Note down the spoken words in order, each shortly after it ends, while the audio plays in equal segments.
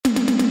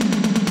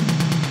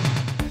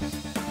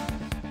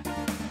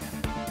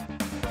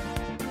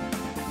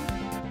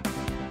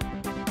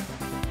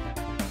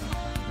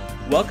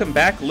Welcome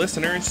back,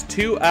 listeners,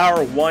 to our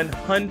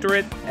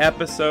 100th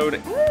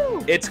episode.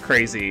 Woo! It's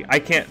crazy. I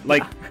can't,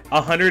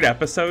 100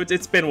 episodes.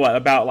 It's been,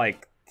 about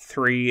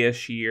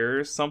 3-ish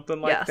years,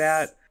 something like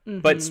that.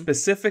 Mm-hmm. But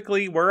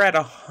specifically, we're at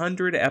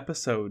 100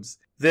 episodes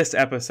this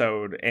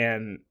episode,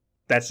 and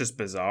that's just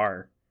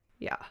bizarre.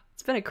 Yeah,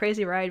 it's been a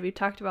crazy ride. We've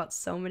talked about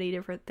so many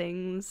different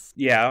things.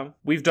 Yeah,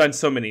 we've done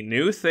so many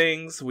new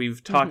things.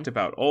 We've talked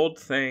about old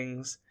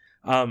things.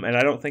 And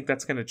I don't think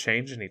that's going to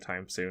change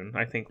anytime soon.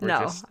 I think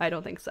I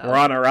don't think so. We're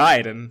on a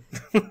ride. And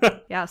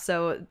yeah,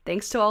 so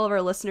thanks to all of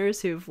our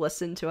listeners who've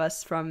listened to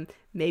us from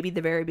maybe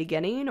the very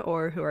beginning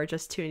or who are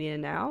just tuning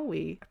in now.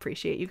 We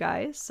appreciate you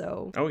guys.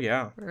 So oh,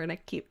 yeah. We're going to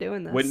keep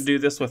doing this. Wouldn't do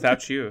this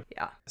without you.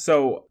 Yeah.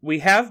 So we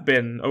have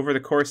been, over the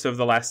course of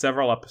the last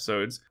several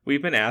episodes,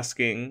 we've been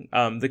asking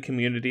the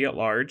community at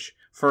large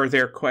for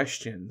their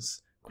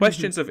questions.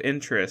 Questions of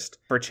interest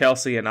for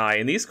Chelsea and I.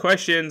 And these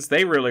questions,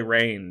 they really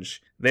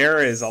range. There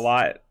is a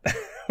lot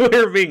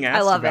we're being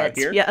asked about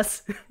here.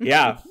 Yes.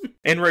 Yeah.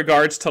 In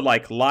regards to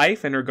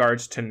life, in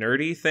regards to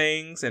nerdy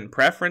things and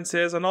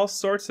preferences and all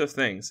sorts of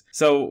things.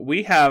 So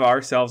we have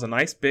ourselves a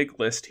nice big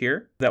list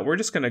here that we're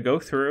just going to go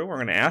through. We're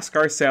going to ask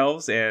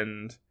ourselves,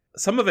 and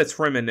some of it's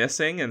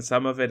reminiscing and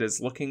some of it is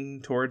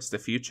looking towards the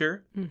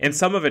future. And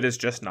some of it is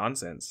just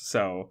nonsense.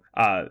 So,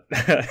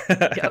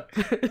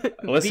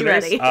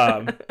 listeners, Be ready.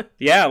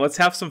 yeah, let's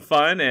have some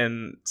fun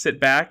and sit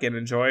back and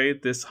enjoy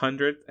this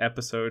 100th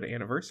episode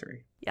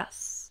anniversary.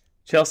 Yes.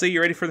 Chelsea, you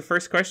ready for the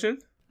first question?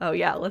 Oh,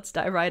 yeah. Let's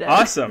dive right in.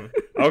 Awesome.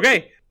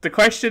 Okay. The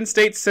question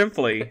states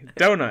simply,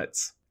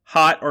 donuts,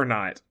 hot or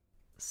not?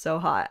 So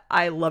hot.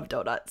 I love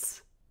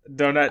donuts.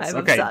 Donuts,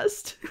 I'm okay.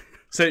 obsessed.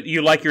 So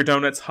you like your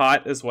donuts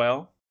hot as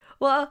well?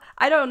 Well,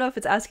 I don't know if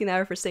it's asking that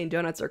or for saying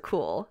donuts are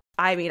cool.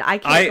 I mean, I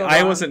can't go wrong.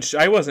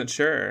 I wasn't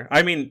sure.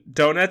 I mean,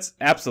 donuts,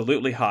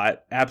 absolutely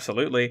hot.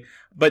 Absolutely.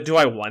 But do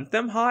I want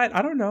them hot?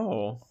 I don't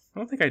know. I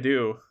don't think I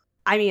do.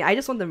 I mean, I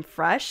just want them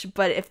fresh,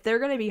 but if they're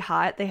going to be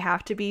hot, they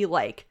have to be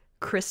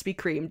Krispy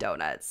Kreme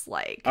donuts.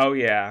 Oh,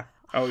 yeah.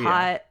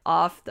 Hot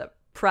off the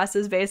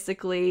presses,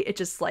 basically. It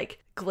just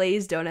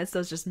glazed donuts.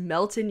 Those just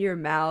melt in your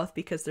mouth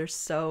because they're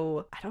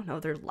so, I don't know,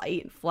 they're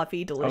light and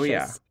fluffy, delicious. Oh,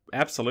 yeah.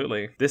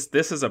 Absolutely. This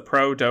is a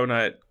pro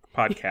donut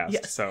podcast.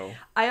 Yes. So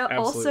I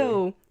absolutely.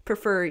 Also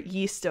prefer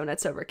yeast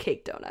donuts over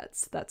cake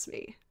donuts. That's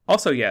me.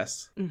 Also,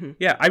 yes. Mm-hmm.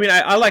 Yeah. I mean,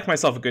 I like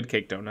myself a good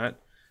cake donut,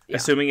 yeah.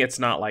 assuming it's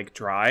not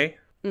dry.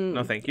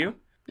 No, thank you.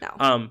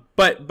 No.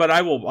 But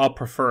I'll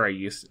prefer a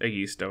yeast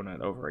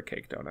donut over a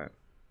cake donut.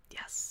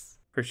 Yes.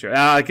 For sure.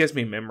 It gives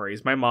me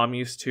memories. My mom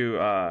used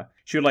to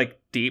she would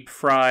deep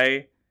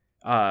fry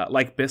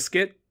canned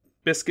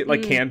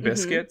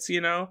biscuits,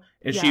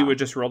 and she would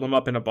just roll them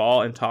up in a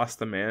ball and toss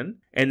them in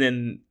and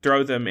then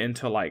throw them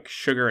into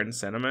sugar and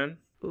cinnamon.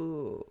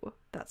 Ooh,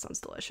 that sounds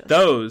delicious.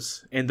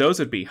 Those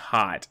would be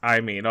hot.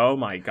 I mean, oh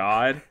my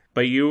God.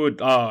 But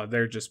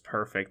they're just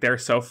perfect. They're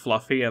so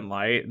fluffy and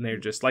light, and they're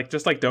just like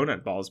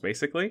donut balls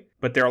basically,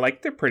 but they're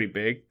pretty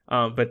big.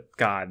 But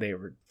God, they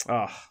were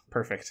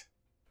perfect.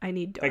 I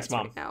need donuts. Thanks,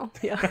 Mom. Right now.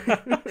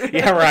 Yeah.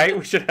 Yeah, right.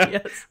 We should have.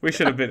 Yes. We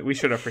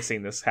should have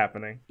foreseen this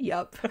happening.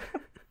 Yep.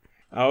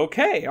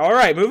 Okay. All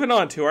right. Moving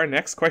on to our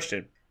next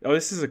question. Oh,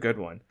 this is a good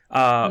one.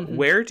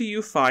 Where do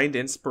you find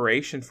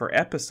inspiration for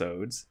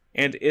episodes,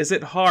 and is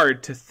it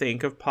hard to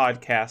think of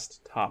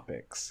podcast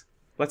topics?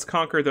 Let's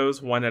conquer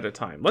those one at a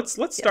time. Let's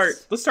start.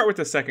 Yes. Let's start with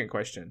the second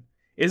question.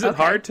 Is it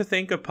hard to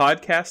think of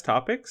podcast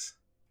topics?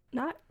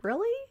 Not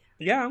really.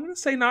 Yeah, I'm gonna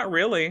say not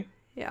really.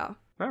 Yeah.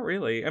 Not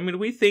really. I mean,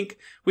 we think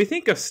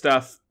of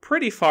stuff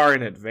pretty far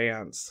in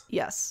advance.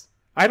 Yes.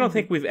 I don't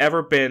think we've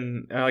ever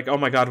been oh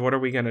my God, what are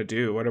we going to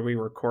do? What are we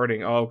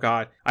recording? Oh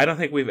God. I don't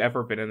think we've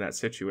ever been in that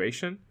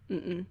situation.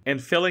 Mm-mm.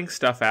 And filling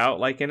stuff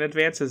out in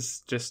advance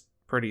is just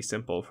pretty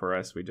simple for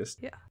us. We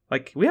just,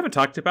 we haven't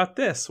talked about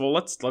this. Well,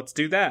 let's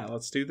do that.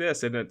 Let's do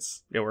this. And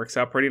it works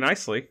out pretty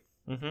nicely.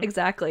 Mm-hmm.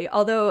 Exactly.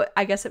 Although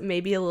I guess it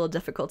may be a little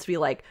difficult to be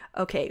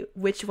okay,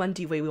 which one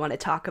do we want to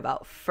talk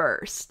about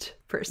first?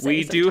 Per se,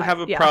 we do have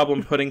a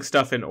problem putting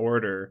stuff in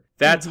order.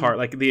 That's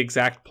hard. The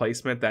exact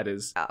placement, that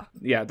is.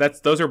 Yeah,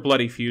 those are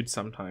bloody feuds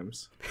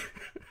sometimes.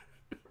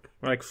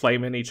 We're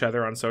flaming each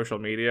other on social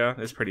media.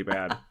 It's pretty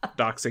bad.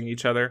 Doxing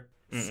each other.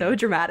 So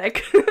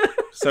dramatic.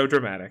 So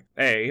dramatic.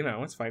 Hey,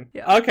 it's fine.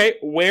 Yeah. Okay,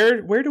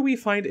 where do we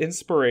find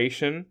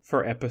inspiration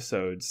for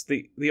episodes?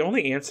 The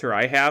only answer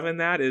I have in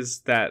that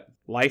is that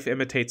life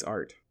imitates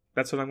art.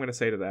 That's what I'm going to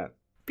say to that.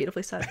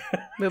 Beautifully said.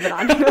 Moving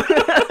on.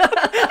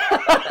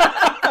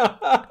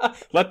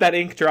 Let that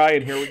ink dry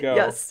and here we go.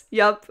 Yes.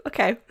 Yep.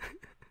 Okay.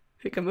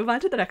 We can move on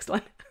to the next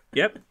one.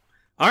 Yep.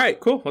 All right,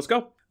 cool. Let's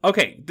go.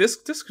 Okay, this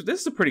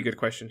is a pretty good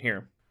question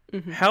here.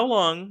 Mm-hmm. How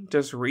long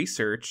does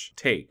research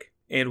take?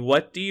 And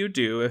what do you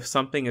do if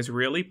something is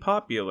really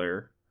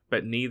popular,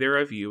 but neither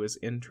of you is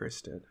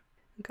interested?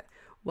 Okay.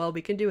 Well,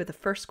 we can do with the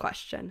first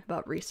question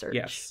about research.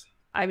 Yes.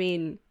 I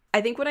mean,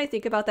 I think when I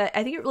think about that,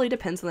 I think it really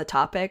depends on the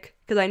topic,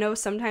 because I know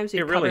sometimes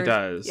we've It really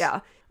covered, does.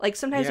 yeah, like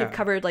sometimes Yeah. we've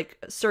covered like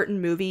certain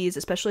movies,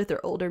 especially if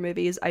they're older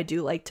movies. I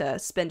do like to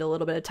spend a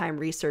little bit of time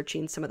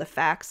researching some of the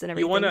facts and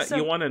everything.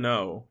 You wanna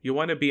know. You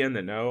wanna be in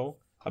the know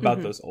about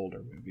Mhm. those older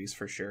movies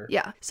for sure.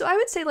 Yeah. So I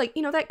would say like,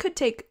 that could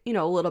take,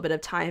 a little bit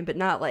of time, but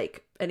not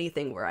like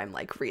anything where I'm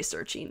like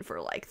researching for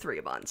like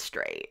 3 months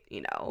straight,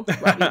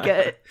 let me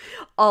get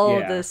all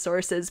of Yeah. the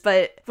sources.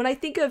 But when I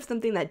think of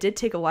something that did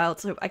take a while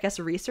to, I guess,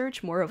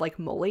 research, more of like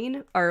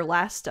mulling, our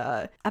last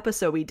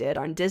episode we did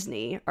on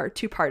Disney, our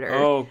 2-parter,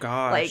 Oh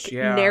gosh, like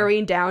yeah.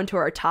 narrowing down to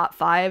our top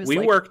 5s. We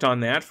like, worked on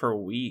that for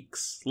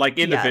weeks, like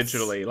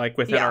individually, like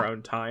within Yeah. our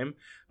own time.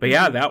 But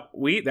yeah,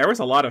 there was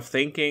a lot of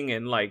thinking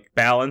and like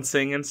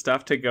balancing and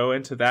stuff to go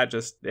into that.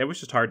 It was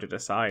just hard to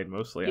decide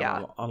mostly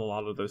Yeah. on a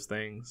lot of those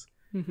things.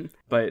 Mhm.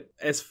 But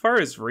as far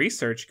as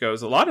research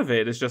goes, a lot of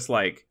it is just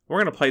like, we're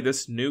going to play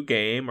this new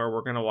game, or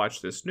we're going to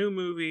watch this new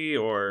movie,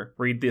 or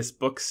read this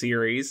book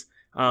series.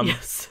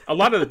 Yes. A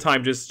lot of the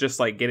time, just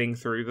like getting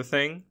through the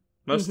thing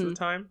most of the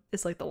time.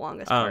 It's like the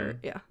longest part.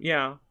 Yeah.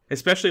 Yeah.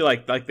 Especially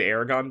like the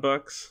Aragon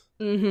books.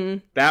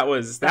 Mm-hmm. That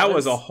was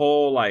a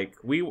whole, like,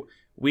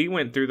 we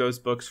went through those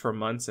books for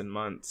months and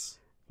months,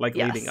 like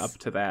Yes. leading up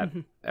to that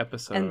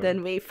episode. And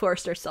then we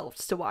forced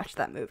ourselves to watch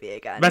that movie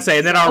again. and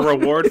then our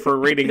reward for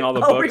reading all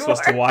the Oh, books was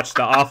to watch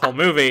the awful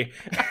movie.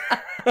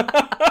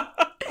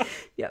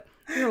 Yep.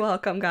 You're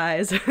welcome,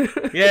 guys.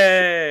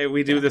 Yay,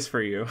 we do this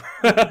for you.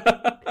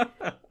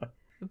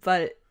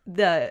 But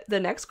the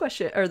next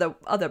question, or the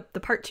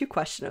part 2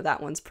 question of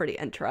that one's pretty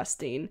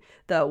interesting.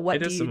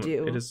 What do you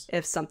do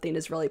if something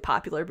is really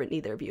popular but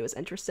neither of you is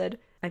interested?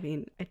 I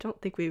mean, I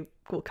don't think we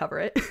will cover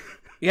it.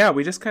 Yeah,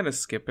 we just kind of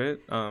skip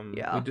it.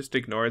 Yeah. We just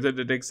ignore that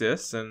it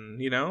exists,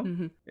 and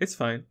it's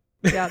fine.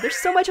 Yeah, there's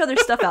so much other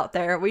stuff out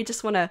there. We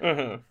just want to,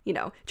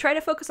 Uh-huh. Try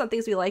to focus on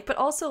things we like, but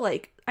also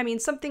like, I mean,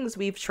 some things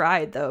we've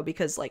tried though,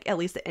 because like at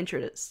least it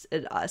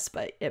interested us,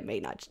 but it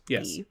may not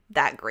be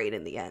that great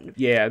in the end.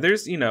 Yeah,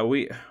 there's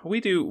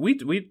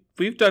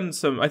we've done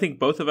some. I think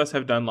both of us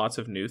have done lots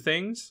of new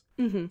things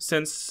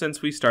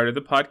since we started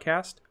the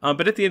podcast.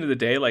 But at the end of the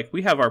day, like,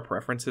 we have our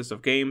preferences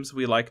of games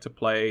we like to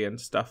play and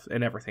stuff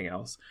and everything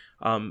else.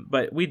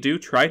 But we do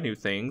try new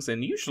things,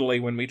 and usually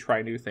when we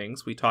try new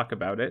things, we talk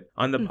about it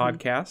on the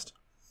podcast.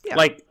 Yeah.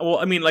 Like, well,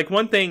 I mean, like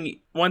one thing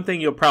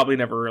you'll probably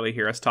never really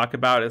hear us talk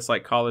about is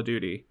like Call of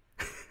Duty.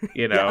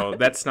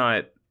 That's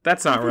not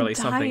really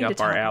something up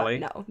our alley.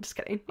 No, I'm just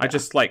kidding. I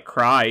just like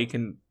cry. You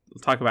can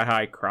talk about how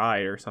I cry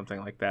or something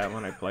like that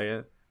when I play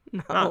it.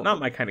 No. Not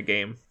my kind of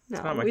game.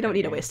 No, we don't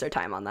need to waste our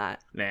time on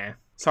that. Nah.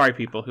 Sorry,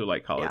 people who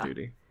like Call of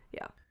Duty.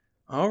 Yeah.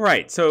 All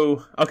right.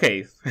 So,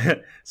 okay.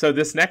 So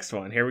this next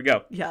one, here we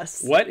go.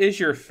 Yes. What is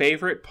your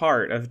favorite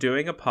part of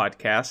doing a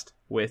podcast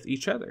with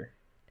each other?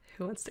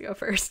 Who wants to go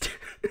first?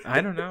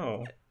 I don't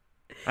know.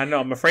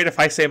 I'm afraid if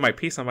I say my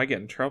piece, I might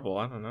get in trouble.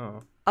 I don't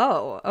know.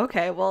 Oh,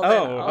 okay. Well,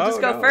 then I'll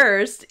just go no.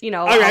 first.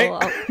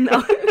 Okay.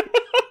 No.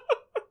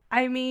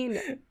 I mean,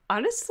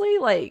 honestly,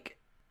 like,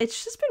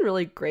 it's just been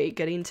really great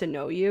getting to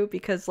know you,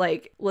 because,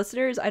 like,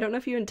 listeners, I don't know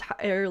if you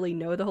entirely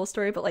know the whole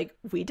story, but, like,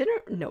 we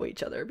didn't know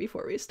each other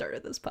before we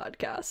started this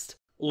podcast.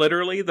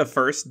 Literally, the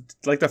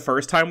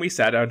first time we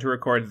sat down to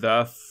record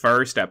the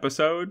first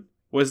episode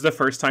was the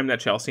first time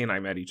that Chelsea and I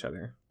met each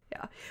other.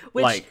 Yeah,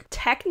 which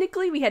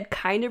technically we had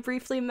kind of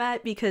briefly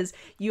met, because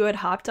you had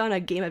hopped on a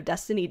game of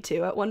Destiny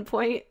 2 at one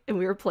point, and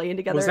we were playing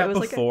together. Was that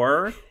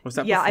before?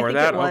 Yeah, I think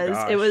that? it was. Oh,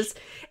 gosh.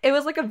 It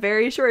was like a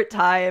very short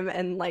time,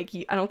 and like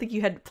I don't think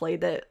you had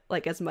played it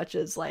like as much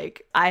as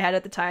like I had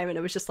at the time, and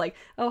it was just like,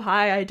 oh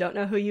hi, I don't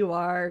know who you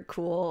are,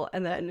 cool.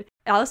 And then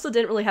I also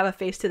didn't really have a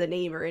face to the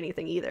name or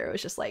anything either. It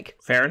was just like,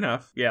 fair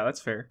enough. Yeah,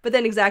 that's fair. But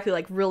then exactly,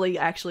 like, really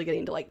actually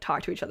getting to like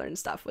talk to each other and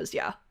stuff was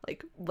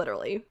like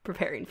literally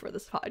preparing for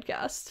this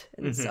podcast.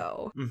 And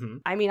so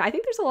I mean, I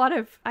think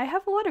I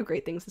have a lot of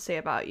great things to say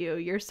about you.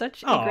 You're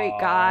such a great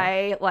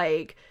guy.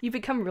 Like, you've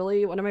become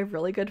really one of my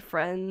really good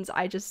friends.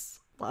 I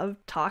just love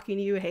talking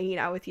to you, hanging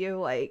out with you.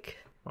 Like,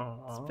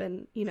 it's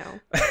been,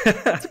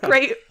 it's a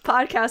great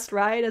podcast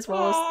ride, as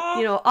well as,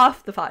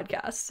 off the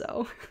podcast.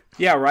 So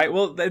yeah, right.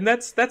 Well, and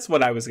that's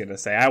what I was gonna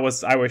say. I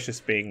was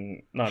just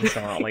being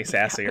nonchalantly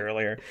sassy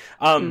earlier.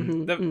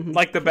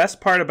 Like, the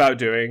best part about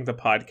doing the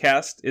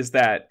podcast is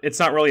that it's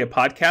not really a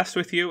podcast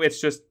with you.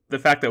 It's just the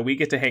fact that we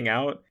get to hang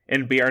out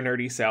and be our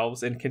nerdy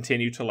selves and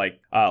continue to like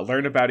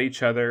learn about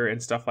each other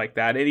and stuff like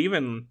that.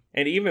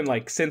 And even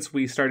like, since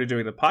we started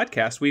doing the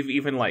podcast, we've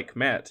even like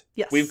met.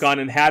 Yes. We've gone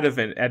and had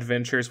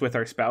adventures with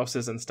our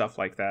spouses and stuff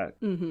like that.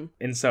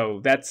 And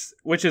so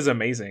which is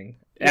amazing.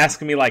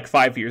 Ask me like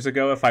 5 years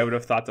ago if I would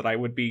have thought that I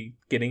would be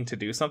getting to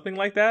do something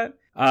like that.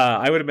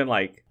 I would have been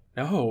like,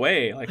 no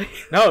way. Like,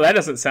 no, that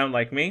doesn't sound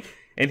like me.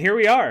 And here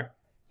we are.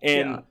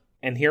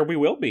 And here we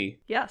will be.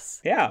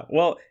 Yes. Yeah.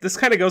 Well, this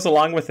kind of goes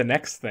along with the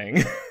next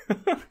thing,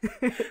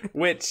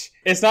 which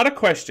is not a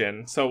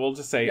question. So we'll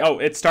just say,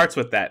 it starts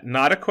with that.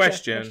 Not a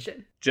question,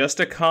 just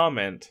a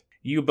comment.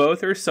 You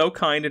both are so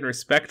kind and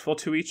respectful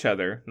to each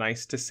other.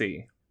 Nice to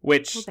see.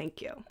 Which, well,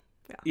 thank you.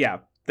 Yeah,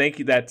 thank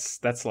you.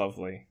 That's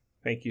lovely.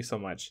 Thank you so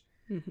much.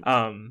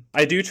 Mm-hmm.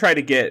 I do try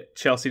to get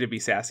Chelsea to be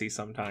sassy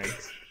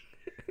sometimes.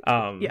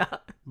 Yeah.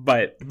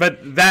 But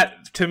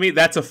that, to me,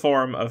 that's a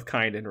form of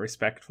kind and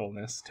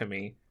respectfulness to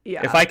me.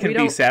 Yeah. If I can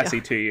be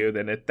sassy to you,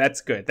 then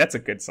that's good. That's a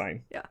good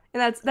sign. Yeah.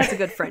 And that's a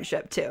good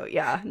friendship too.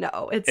 Yeah.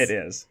 No, it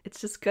is.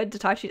 It's just good to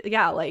talk to you.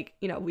 Yeah, like,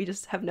 we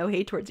just have no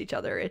hate towards each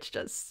other. It's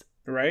just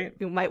right.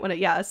 You might want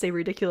to say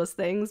ridiculous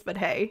things, but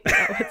hey,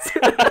 it's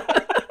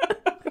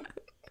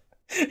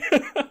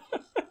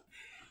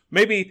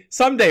maybe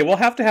someday we'll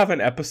have to have an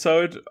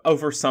episode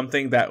over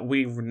something that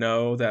we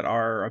know that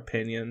our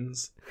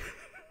opinions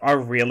are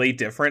really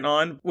different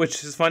on,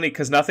 which is funny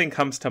because nothing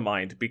comes to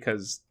mind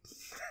because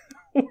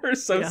we're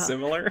so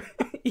similar.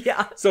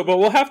 Yeah. So, but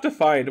we'll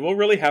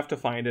really have to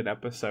find an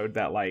episode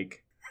that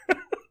like,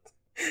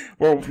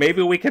 where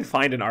maybe we can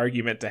find an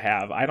argument to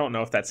have. I don't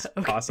know if that's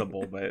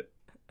possible, but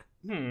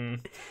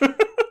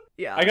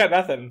yeah. I got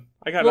nothing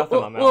on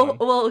that one.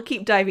 We'll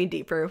keep diving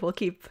deeper. We'll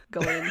keep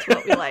going into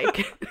what we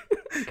like.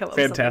 Come up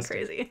with something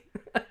crazy.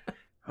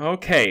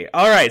 Okay.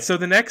 All right. So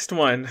the next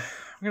one,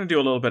 I'm going to do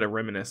a little bit of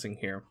reminiscing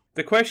here.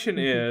 The question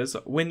is,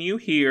 when you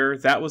hear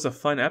that was a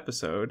fun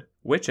episode,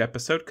 which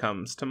episode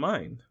comes to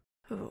mind?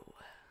 Oh,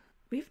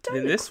 we've done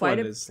and this one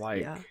is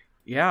like,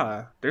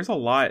 there's a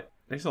lot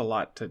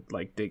to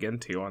like dig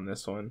into on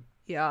this one.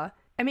 Yeah.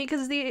 I mean,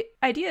 because the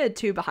idea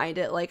too behind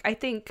it, like, I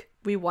think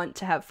we want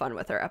to have fun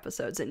with our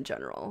episodes in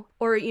general.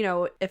 Or,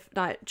 if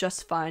not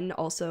just fun,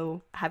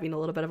 also having a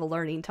little bit of a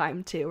learning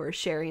time too, or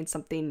sharing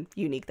something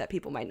unique that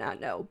people might not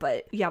know.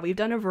 But yeah, we've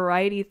done a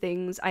variety of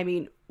things. I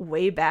mean,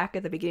 way back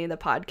at the beginning of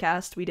the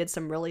podcast, we did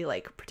some really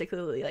like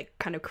particularly like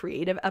kind of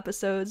creative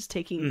episodes,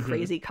 taking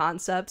crazy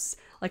concepts,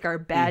 like our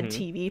bad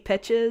TV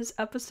pitches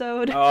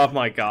episode. Oh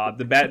my God.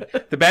 The bad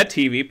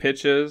TV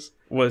pitches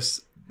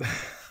was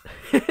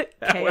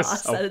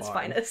chaos at its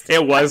finest.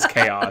 It was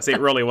chaos. It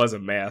really was a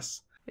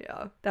mess.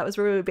 Yeah, that was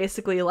where we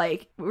basically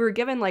like we were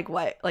given like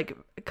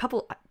a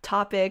couple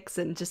topics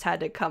and just had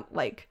to come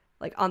like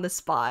on the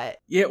spot.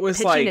 Yeah, it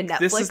was like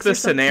this is the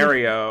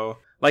scenario.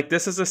 Like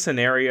this is a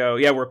scenario.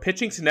 Yeah, we're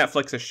pitching to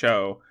Netflix a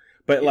show,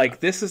 but like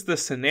this is the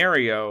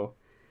scenario.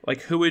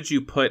 Like who would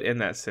you put in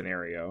that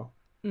scenario?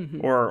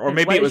 Or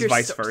maybe it was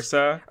vice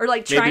versa. Or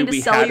like trying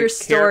to sell your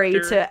story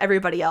to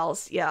everybody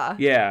else. Yeah.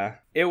 Yeah,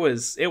 it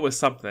was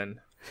something.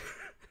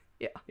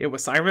 Yeah. It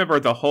was. I remember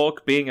the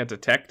Hulk being a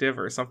detective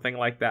or something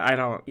like that. I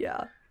don't.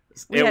 Yeah.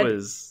 It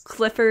was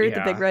Clifford,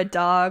 the big red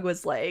dog,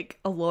 was like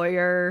a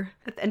lawyer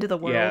at the end of the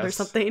world or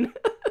something.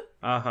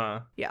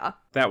 Yeah.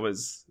 That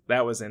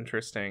was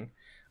interesting.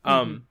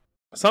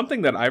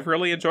 Something that I've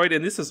really enjoyed,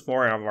 and this is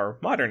more of our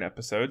modern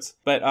episodes,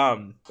 but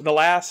the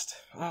last,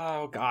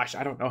 I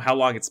don't know how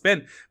long it's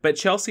been, but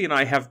Chelsea and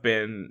I have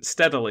been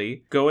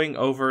steadily going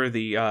over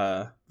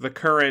the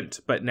current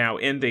but now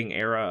ending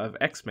era of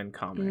X-Men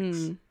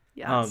comics.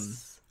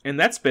 Yes. And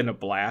that's been a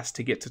blast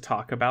to get to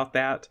talk about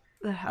that.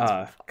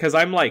 Because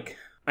I'm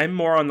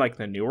more on like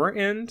the newer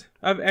end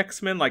of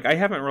X-Men. Like I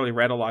haven't really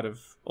read a lot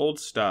of old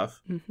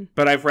stuff,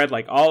 but I've read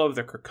like all of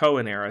the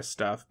Krakoan era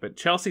stuff. But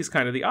Chelsea's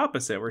kind of the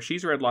opposite, where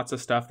she's read lots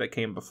of stuff that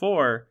came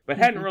before, but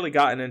hadn't really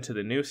gotten into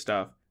the new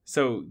stuff.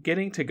 So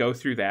getting to go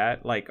through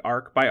that like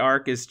arc by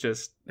arc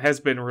has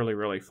been really,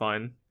 really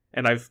fun.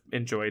 And I've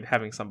enjoyed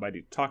having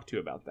somebody to talk to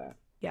about that.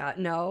 Yeah,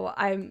 no,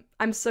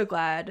 I'm so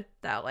glad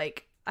that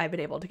like I've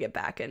been able to get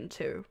back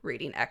into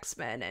reading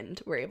X-Men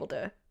and we're able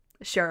to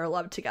share our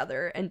love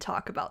together and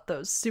talk about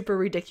those super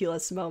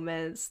ridiculous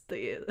moments,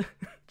 the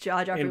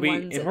jaw-dropping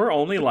ones. And we're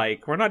only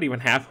like, we're not even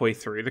halfway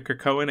through the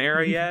Krakoan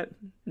era yet.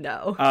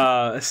 No.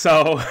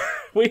 So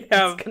we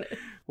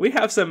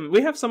have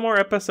some more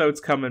episodes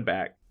coming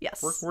back.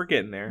 Yes. We're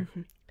getting there.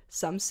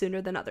 Some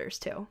sooner than others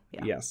too.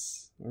 Yeah.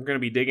 Yes. We're going to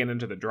be digging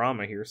into the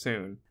drama here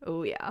soon.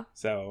 Oh yeah.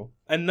 So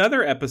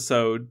another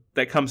episode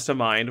that comes to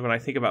mind when I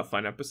think about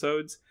fun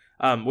episodes,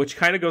 which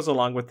kind of goes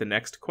along with the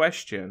next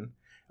question,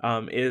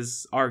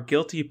 is our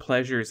guilty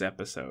pleasures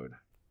episode.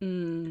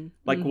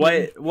 Like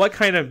what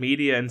kind of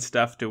media and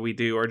stuff do we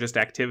do, or just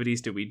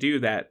activities do we do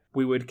that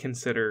we would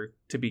consider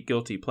to be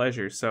guilty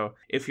pleasures? So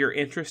if you're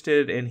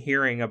interested in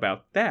hearing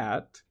about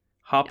that,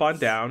 hop on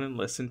down and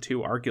listen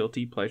to our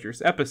guilty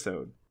pleasures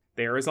episode.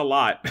 There is a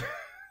lot.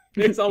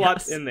 There's a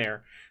lot in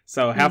there.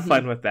 So have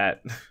fun with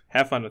that.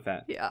 Have fun with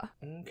that. Yeah.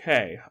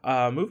 Okay.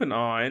 Moving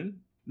on.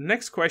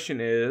 Next question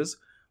is,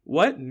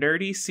 what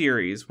nerdy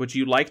series would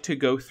you like to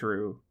go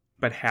through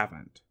but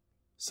haven't?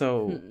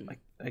 So like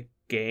a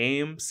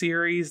game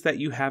series that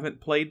you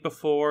haven't played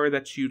before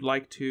that you'd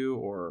like to,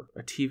 or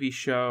a TV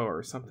show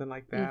or something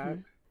like that.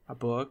 A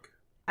book.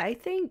 I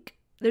think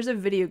there's a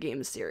video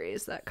game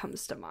series that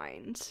comes to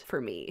mind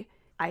for me.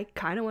 I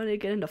kind of wanted to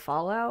get into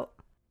Fallout.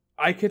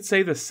 I could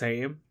say the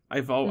same.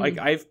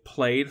 I've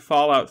played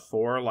Fallout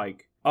 4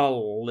 like a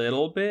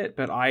little bit,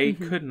 but I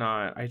could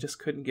not. I just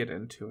couldn't get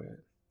into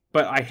it.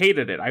 But I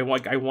hated it. I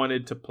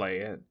wanted to play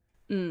it,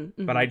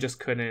 but I just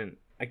couldn't.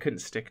 I couldn't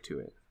stick to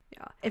it.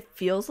 Yeah, it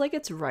feels like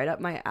it's right up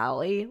my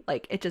alley.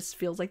 Like it just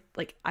feels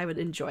like I would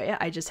enjoy it.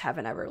 I just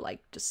haven't ever like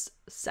just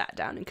sat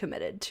down and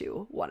committed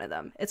to one of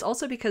them. It's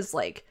also because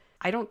like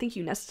I don't think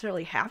you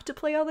necessarily have to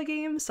play all the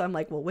games. So I'm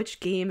like, well, which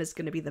game is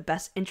going to be the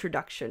best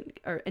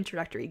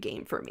introductory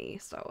game for me?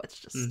 So it's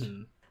just...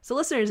 So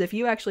listeners, if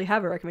you actually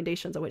have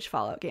recommendations on which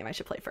Fallout game I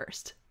should play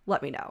first,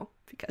 let me know.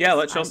 Because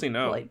let Chelsea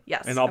know. Really,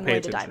 yes, and I'll pay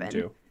attention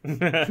too.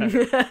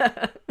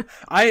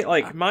 I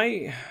like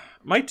my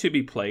to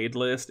be played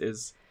list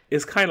is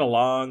kind of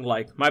long.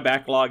 Like my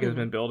backlog has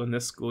been building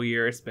this school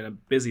year. It's been a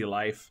busy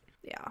life.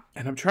 Yeah.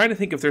 And I'm trying to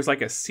think if there's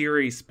like a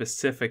series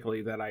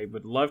specifically that I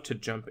would love to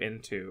jump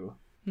into.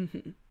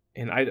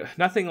 And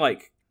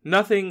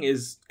nothing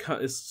is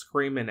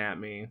screaming at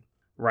me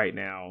right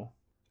now,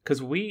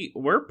 because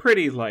we're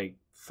pretty like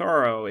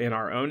thorough in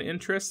our own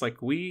interests. Like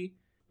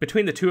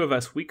between the two of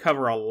us, we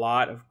cover a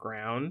lot of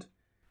ground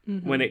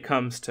when it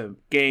comes to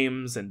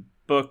games and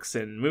books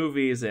and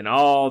movies and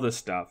all the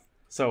stuff.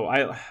 So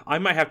I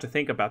might have to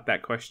think about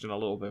that question a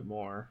little bit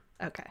more.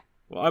 Okay.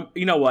 Well,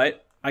 you know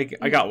what? I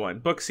got one.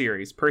 Book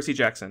series, Percy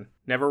Jackson.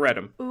 Never read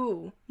them.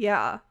 Ooh,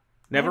 yeah.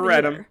 Never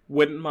read them.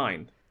 Wouldn't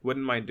mind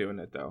doing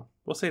it, though.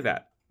 We'll say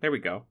that. There we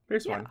go.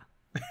 There's one.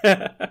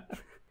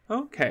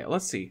 Okay,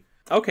 let's see.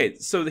 Okay,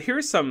 so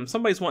here's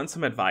somebody's wanting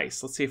some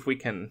advice. Let's see if we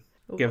can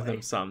give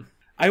them some.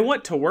 I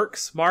want to work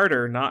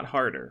smarter, not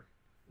harder.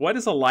 What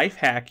is a life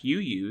hack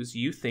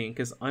you think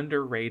is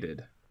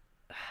underrated?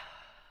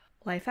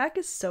 Life hack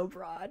is so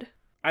broad.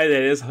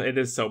 It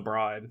is so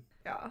broad.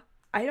 Yeah.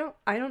 I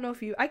don't know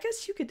if you... I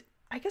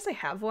guess I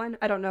have one.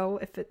 I don't know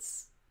if it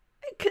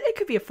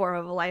could be a form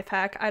of a life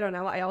hack. I don't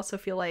know. I also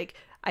feel like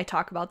I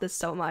talk about this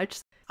so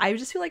much. I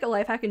just feel like a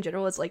life hack in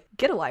general is like,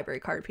 get a library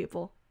card,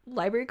 people.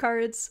 Library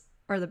cards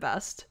are the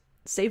best.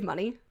 Save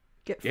money.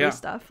 Get free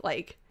stuff.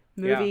 Like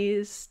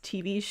movies,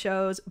 TV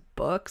shows,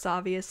 books,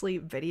 obviously,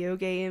 video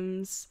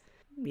games,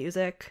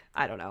 music.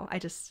 I don't know.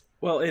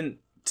 Well, and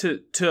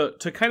to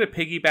kind of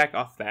piggyback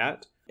off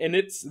that, and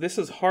this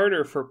is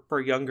harder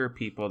for younger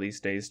people these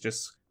days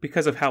just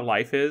because of how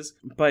life is,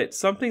 but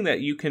something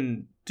that you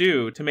can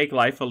do to make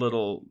life a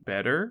little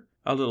better,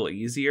 a little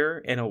easier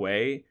in a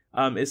way,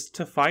 is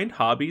to find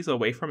hobbies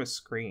away from a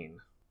screen.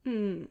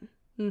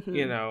 Mm-hmm.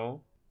 You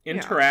know,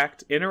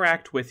 interact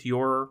with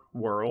your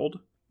world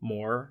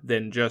more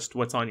than just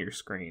what's on your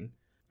screen.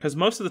 Because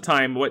most of the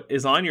time, what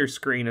is on your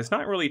screen is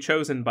not really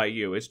chosen by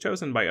you. It's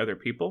chosen by other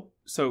people.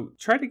 So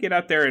try to get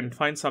out there and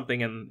find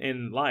something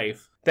in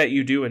life that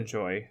you do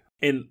enjoy.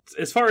 And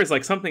as far as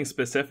like something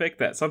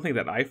specific, something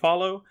that I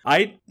follow,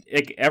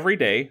 every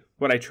day,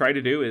 what I try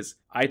to do is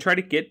I try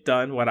to get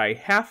done what I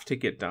have to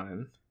get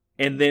done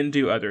and then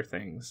do other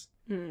things.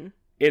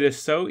 It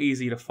is so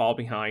easy to fall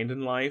behind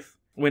in life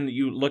when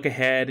you look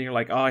ahead and you're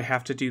like, oh, I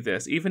have to do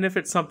this. Even if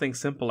it's something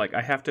simple, like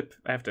I have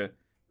to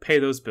pay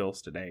those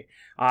bills today.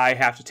 I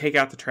have to take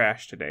out the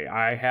trash today.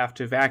 I have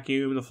to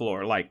vacuum the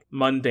floor. Like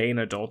mundane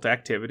adult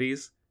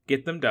activities.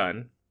 Get them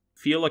done.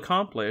 Feel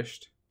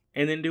accomplished.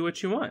 And then do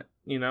what you want,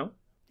 you know?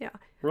 Yeah.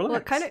 Relax. Well,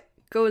 it kind of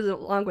goes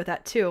along with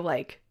that too.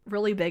 Like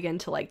really big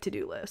into like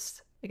to-do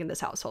lists. Like in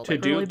this household.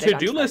 To-do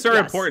lists are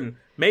important.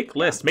 Make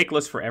lists. Make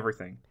lists for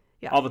everything.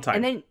 Yeah. All the time.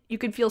 And then you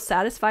can feel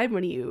satisfied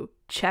when you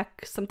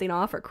check something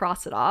off or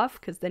cross it off,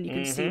 because then you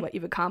can see what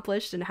you've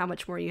accomplished and how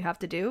much more you have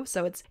to do.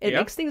 So it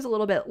makes things a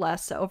little bit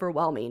less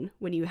overwhelming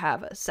when you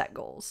have set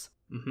goals.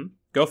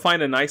 Go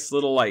find a nice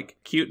little like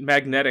cute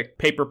magnetic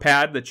paper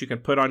pad that you can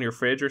put on your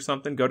fridge or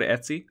something. Go to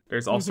Etsy.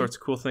 There's all sorts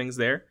of cool things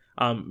there.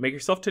 Make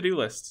yourself to-do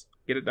lists.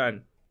 Get it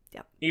done.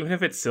 Yep. Even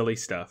if it's silly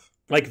stuff,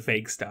 like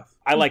vague stuff.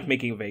 I like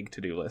making vague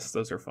to-do lists.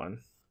 Those are fun.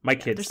 My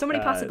kids. There's so many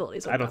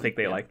possibilities. I don't think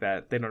they like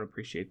that. They don't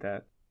appreciate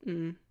that.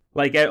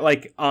 Like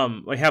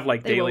we have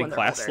like daily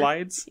class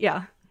slides.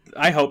 Yeah.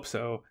 I hope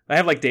so. I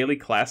have like daily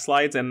class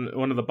slides, and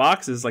one of the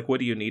boxes like, what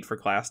do you need for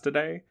class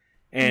today?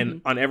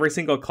 And on every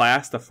single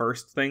class, the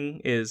first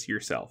thing is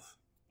yourself.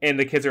 And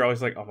the kids are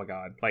always like, oh my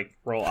God, like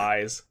roll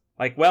eyes.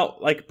 Like, well,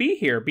 like be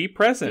here, be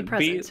present,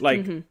 be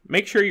like,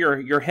 make sure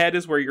your head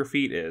is where your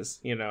feet is,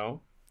 you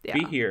know,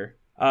 be here.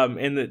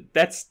 And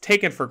that's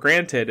taken for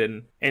granted.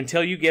 And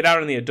until you get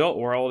out in the adult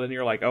world and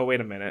you're like, oh,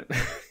 wait a minute.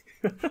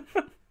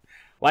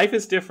 Life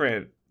is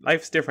different.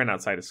 Life's different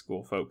outside of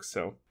school, folks.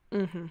 So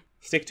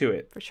stick to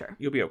it. For sure.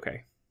 You'll be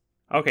okay.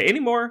 Okay. Any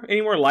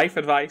more life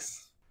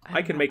advice?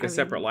 I can make a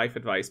separate life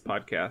advice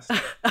podcast.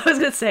 I was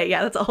going to say,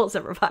 yeah, that's a whole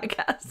separate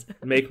podcast.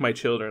 Make my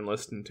children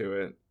listen to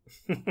it.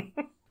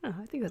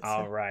 I think that's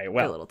all right.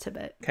 Well, a little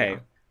tidbit. Okay. Yeah.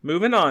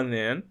 Moving on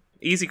then.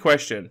 Easy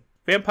question.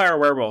 Vampire or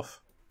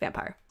werewolf?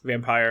 Vampire.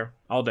 Vampire.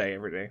 All day,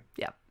 every day.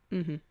 Yeah.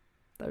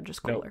 They're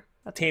just cooler.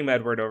 Nope. Team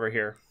Edward over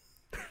here.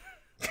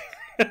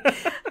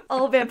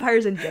 All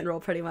vampires in general,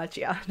 pretty much,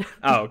 yeah.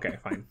 Oh, okay,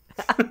 fine.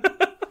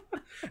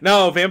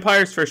 No,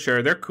 vampires for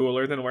sure. They're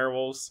cooler than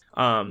werewolves.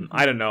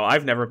 I don't know.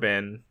 I've never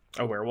been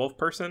a werewolf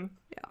person.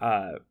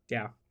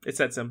 Yeah, it's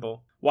that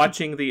simple.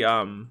 Watching the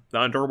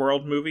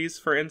Underworld movies,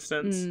 for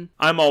instance,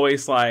 I'm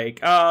always like,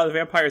 oh, the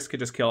vampires could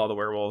just kill all the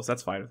werewolves.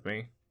 That's fine with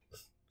me.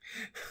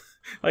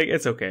 Like,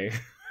 it's okay.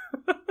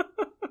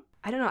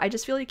 I don't know. I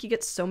just feel like you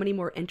get so many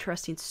more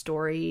interesting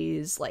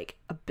stories, like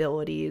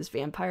abilities.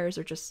 Vampires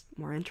are just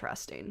more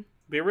interesting.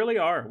 They really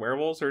are.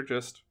 Werewolves are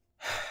just...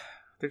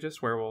 They're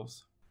just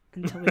werewolves.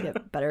 until we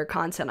get better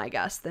content, I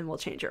guess, then we'll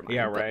change our mind.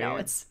 Yeah, But right.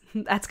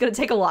 no, that's gonna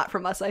take a lot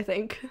from us, I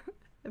think.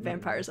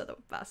 Vampires are the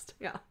best.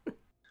 Yeah.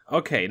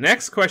 Okay,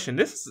 next question.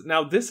 This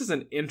is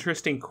an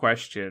interesting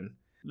question.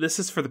 This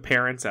is for the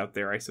parents out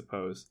there, I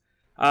suppose.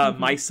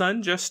 My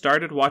son just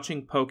started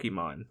watching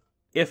Pokemon.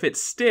 If it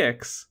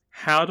sticks,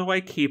 how do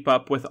I keep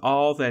up with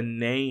all the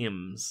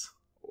names?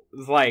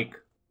 Like,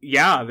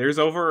 yeah, there's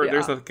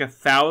like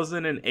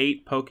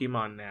 1,008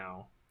 Pokemon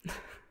now.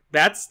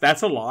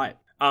 That's a lot.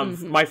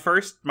 My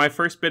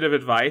first bit of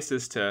advice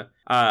is to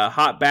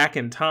hop back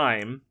in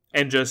time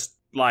and just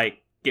like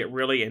get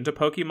really into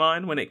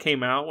Pokemon when it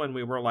came out when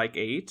we were like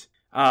 8.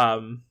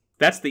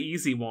 That's the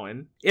easy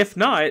one. If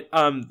not,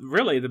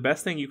 really the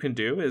best thing you can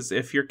do is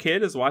if your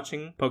kid is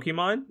watching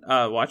Pokemon,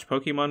 watch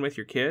Pokemon with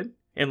your kid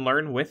and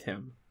learn with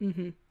him.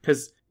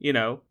 Because, you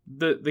know,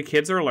 the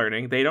kids are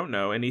learning. They don't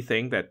know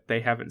anything that they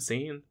haven't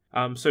seen.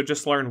 So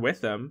just learn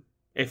with them.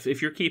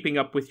 If you're keeping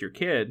up with your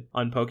kid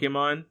on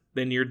Pokemon,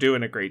 then you're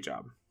doing a great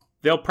job.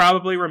 They'll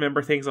probably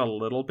remember things a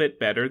little bit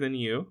better than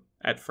you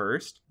at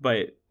first,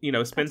 but, you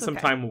know, spend some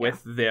time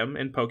with them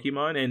and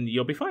Pokemon and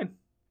you'll be fine.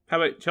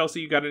 How about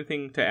Chelsea? You got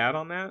anything to add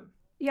on that?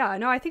 Yeah,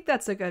 no, I think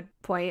that's a good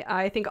point.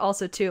 I think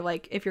also too,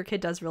 like, if your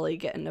kid does really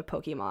get into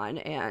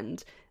Pokemon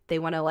and they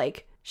want to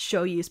like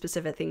show you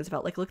specific things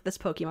about like, look at this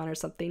Pokemon or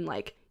something,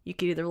 like you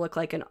could either look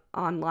like an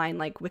online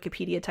like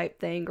Wikipedia type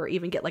thing or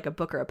even get like a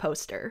book or a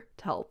poster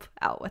to help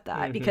out with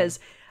that. Because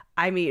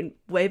I mean,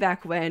 way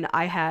back when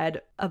I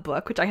had a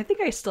book, which I think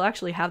I still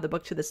actually have the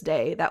book to this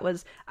day, that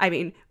was, I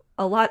mean,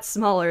 a lot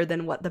smaller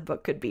than what the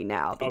book could be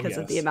now because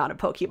of the amount of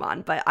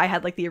Pokemon. But I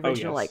had like the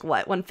original, like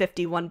what,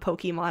 151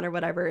 Pokemon or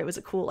whatever. It was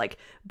a cool like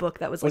book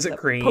that was like it the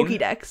green?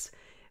 Pokédex.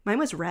 Mine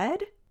was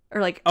red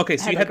or like, okay,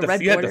 so you had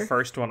the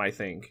first one, I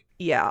think.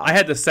 Yeah. I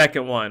had the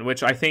second one,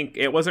 which I think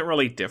it wasn't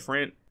really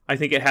different. I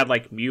think it had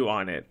like Mew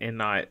on it and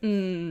not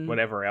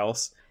whatever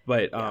else.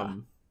 But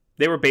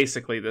they were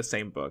basically the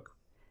same book.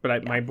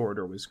 But my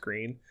border was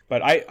green.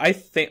 But I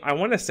think I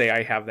want to say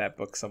I have that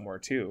book somewhere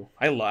too.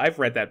 I've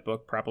read that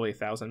book probably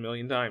 1,000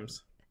 million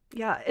times.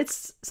 Yeah,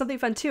 it's something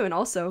fun too. And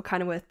also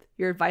kind of with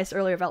your advice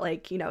earlier about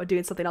like, you know,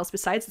 doing something else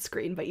besides the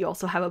screen, but you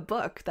also have a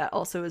book that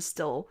also is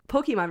still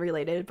Pokemon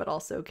related, but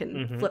also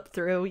can flip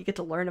through. You get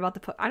to learn about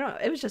I don't know.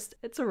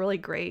 It's a really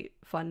great,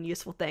 fun,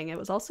 useful thing. It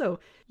was also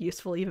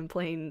useful even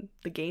playing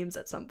the games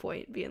at some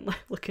point, being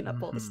like looking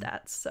up all the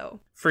stats. So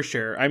for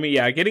sure. I mean,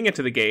 yeah, getting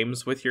into the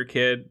games with your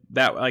kid,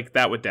 that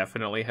would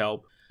definitely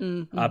help.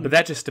 But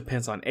that just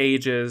depends on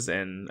ages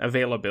and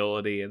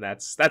availability, and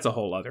that's a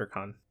whole other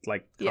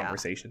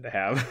conversation to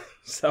have.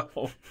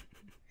 So,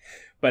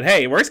 but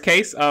hey, worst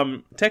case,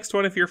 text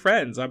one of your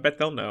friends. I bet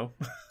they'll know.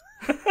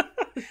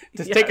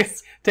 Just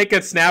take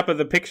a snap of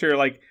the picture,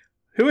 like,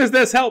 who is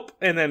this? Help!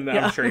 And then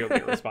I'm sure you'll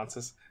get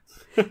responses.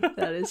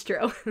 That is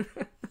true.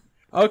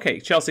 Okay,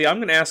 Chelsea, I'm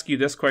going to ask you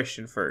this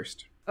question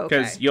first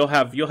because you'll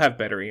have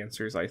better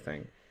answers, I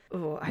think.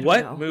 Oh, I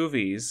don't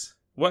know.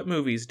 What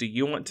movies do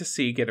you want to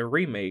see get a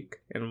remake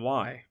and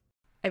why?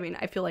 I mean,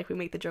 I feel like we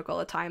make the joke all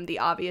the time. The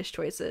obvious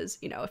choices,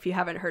 you know, if you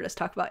haven't heard us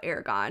talk about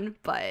Aragon,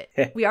 but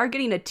we are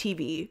getting a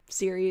TV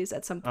series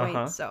at some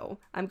point, so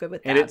I'm good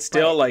with that. And it's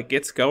still like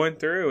it's going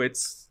through.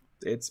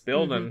 It's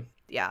building.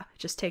 Yeah,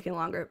 just taking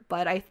longer.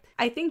 But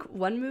I think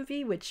one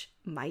movie which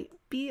might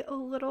be a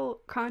little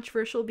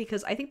controversial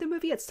because I think the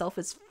movie itself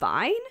is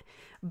fine,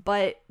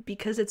 but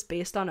because it's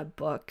based on a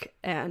book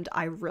and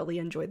I really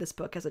enjoyed this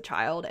book as a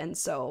child, and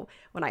so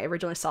when I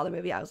originally saw the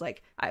movie I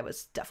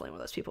was definitely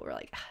one of those people who were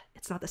like,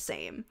 it's not the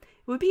same.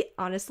 It would be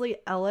honestly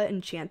Ella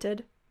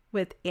Enchanted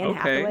with Anne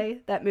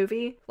Hathaway, that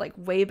movie, like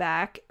way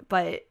back,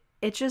 but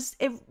it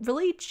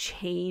really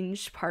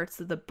changed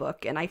parts of the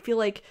book. And I feel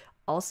like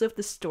also if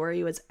the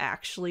story was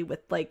actually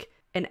with like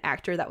an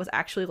actor that was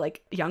actually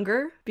like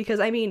younger, because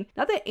I mean,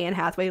 not that Anne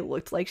Hathaway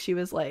looked like she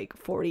was like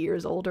 40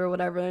 years old or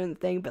whatever and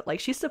thing, but like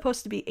she's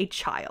supposed to be a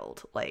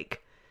child,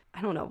 like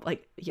I don't know,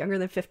 like younger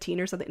than 15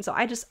 or something. So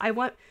I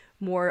want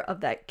more of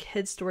that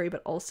kid story,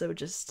 but also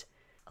just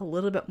a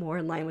little bit more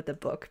in line with the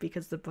book,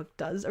 because the book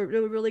does a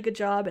really good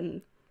job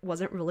and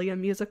wasn't really a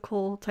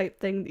musical type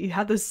thing. You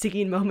have those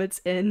singing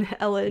moments in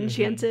Ella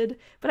Enchanted,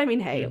 but I mean,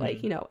 hey,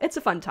 like, you know, it's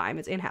a fun time.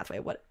 It's Anne Hathaway,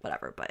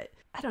 whatever. But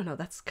I don't know.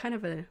 That's kind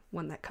of a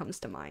one that comes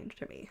to mind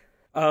to me.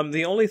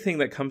 The only thing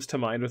that comes to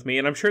mind with me,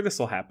 and I'm sure this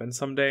will happen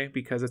someday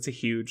because it's a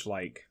huge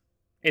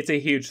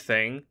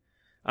thing.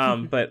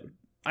 But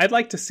I'd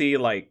like to see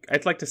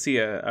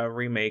a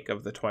remake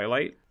of the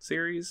Twilight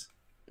series.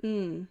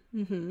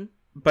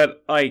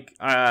 But like,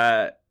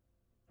 I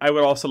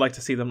would also like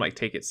to see them like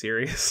take it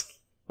serious.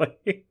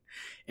 Like,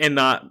 and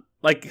not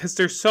like, because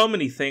there's so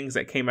many things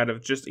that came out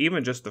of just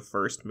the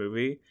first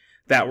movie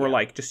that were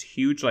like just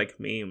huge like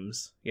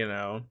memes, you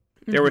know.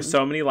 There were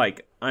so many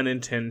like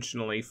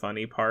unintentionally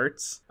funny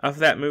parts of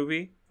that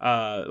movie,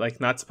 like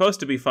not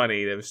supposed to be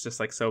funny. It was just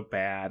like so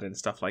bad and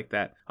stuff like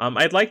that.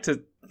 I'd like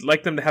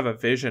them to have a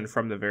vision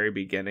from the very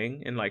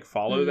beginning and like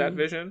follow that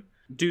vision,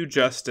 do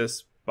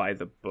justice by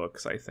the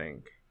books, I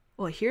think.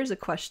 Well, here's a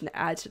question to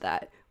add to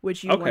that.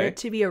 Would you want it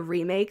to be a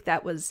remake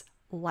that was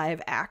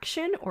live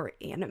action or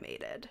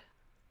animated?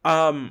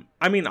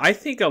 I mean, I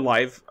think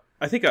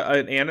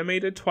an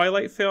animated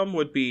Twilight film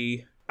would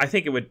be, I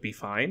think it would be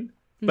fine.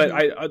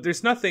 But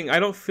there's nothing, I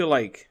don't feel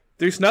like,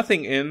 there's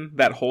nothing in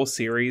that whole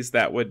series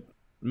that would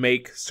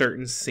make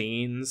certain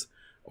scenes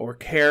or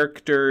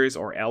characters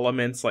or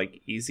elements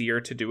like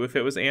easier to do if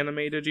it was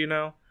animated, you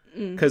know?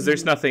 Because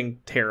there's nothing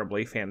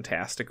terribly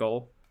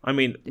fantastical. I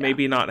mean,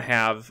 maybe not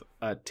have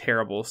a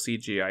terrible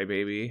CGI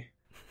baby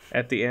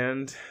at the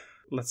end.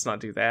 Let's not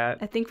do that.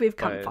 I think we've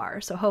come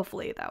far, so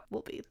hopefully that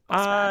will be.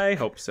 I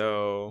hope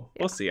so.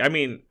 Yeah. We'll see. I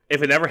mean,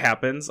 if it never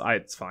happens,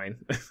 it's fine.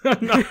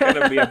 I'm not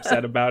gonna be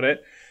upset about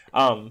it.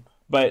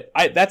 But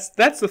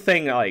that's the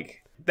thing.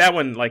 Like that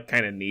one, like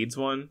kind of needs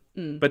one.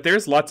 But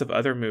there's lots of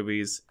other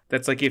movies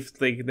that's like if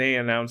they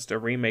announced a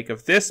remake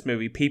of this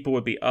movie, people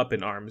would be up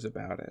in arms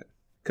about it.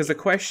 Because the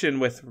question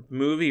with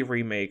movie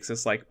remakes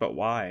is like, but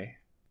why?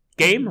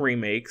 Game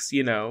remakes,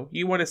 you know,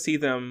 you want to see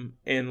them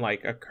in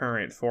like a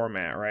current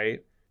format,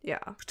 right? Yeah.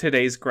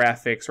 Today's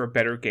graphics or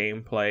better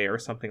gameplay or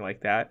something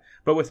like that.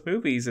 But with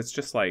movies, it's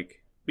just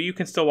like, but you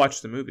can still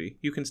watch the movie.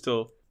 You can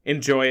still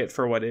enjoy it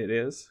for what it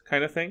is,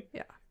 kind of thing.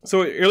 Yeah.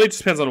 So it really just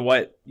depends on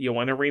what you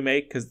want to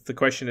remake, because the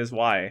question is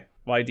why?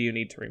 Why do you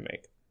need to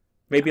remake?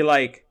 Maybe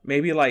like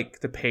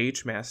The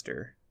Page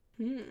Master.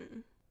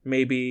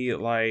 Maybe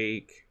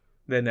like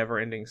The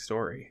Neverending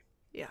Story.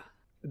 Yeah.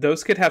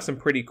 Those could have some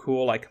pretty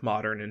cool like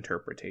modern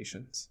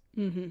interpretations.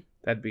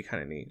 That'd be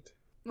kind of neat.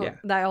 Well,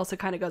 that also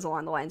kind of goes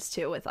along the lines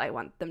too with I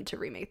want them to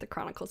remake the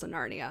Chronicles of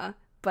Narnia,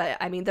 but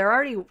I mean they're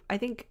already I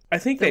think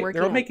they're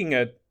doing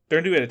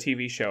a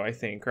TV show, I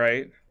think,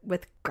 right?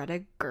 With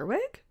Greta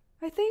Gerwig,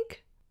 I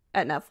think,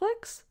 at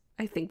Netflix.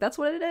 I think that's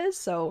what it is.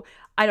 So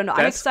I don't know.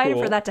 I'm excited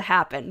for that to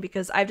happen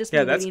because I've just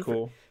been waiting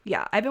for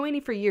I've been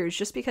waiting for years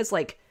just because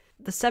like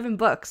the 7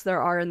 books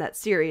there are in that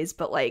series,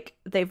 but like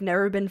they've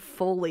never been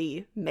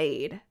fully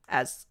made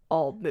as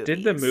all movies.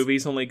 Did the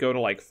movies only go to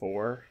like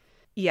 4?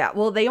 Yeah,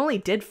 well, they only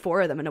did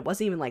 4 of them, and it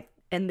wasn't even like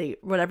in the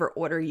whatever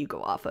order you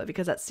go off of,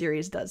 because that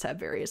series does have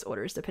various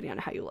orders depending on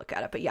how you look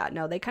at it. But yeah,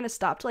 no, they kind of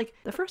stopped. Like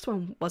the first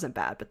one wasn't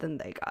bad, but then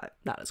they got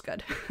not as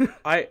good.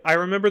 I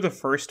remember the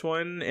first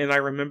one, and I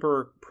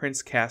remember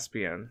Prince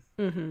Caspian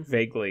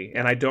vaguely,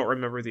 and I don't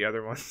remember the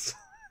other ones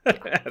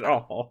at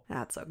all.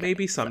 That's okay.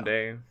 Maybe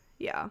someday. So,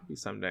 yeah. Maybe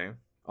someday.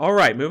 All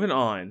right, moving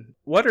on.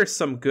 What are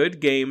some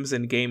good games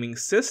and gaming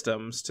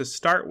systems to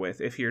start with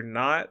if you're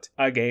not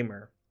a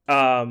gamer?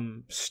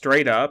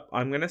 Straight up,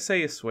 I'm gonna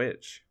say a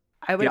Switch.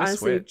 I would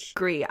honestly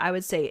agree. I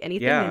would say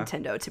anything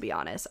Nintendo, to be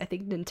honest. I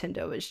think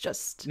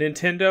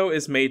Nintendo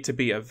is made to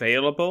be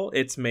available.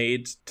 It's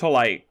made to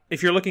like,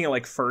 if you're looking at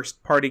like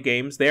first party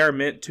games, they are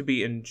meant to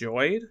be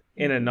enjoyed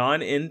in a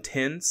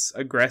non-intense,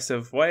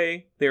 aggressive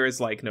way. There is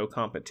like no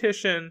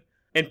competition.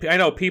 And I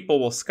know people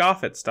will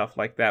scoff at stuff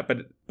like that,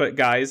 but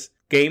guys,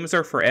 games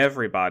are for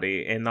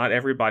everybody, and not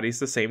everybody's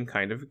the same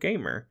kind of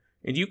gamer.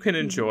 And you can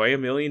enjoy a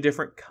million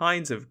different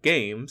kinds of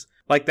games.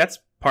 Like, that's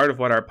part of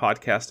what our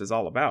podcast is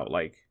all about.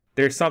 Like,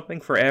 there's something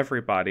for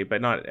everybody,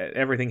 but not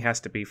everything has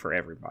to be for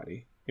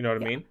everybody. You know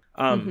what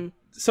I mean?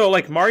 So,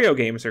 like, Mario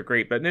games are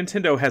great, but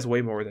Nintendo has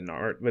way more than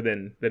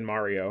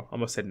Mario.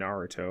 Almost said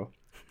Naruto.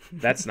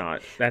 That's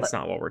not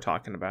what we're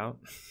talking about.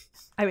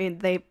 I mean,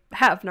 they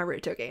have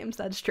Naruto games,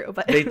 that's true,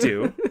 but They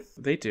do.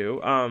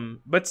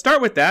 But start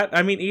with that.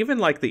 I mean, even,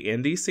 like, the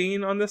indie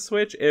scene on the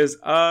Switch is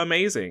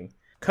amazing.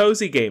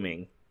 Cozy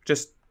gaming.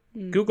 Just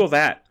Google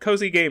that.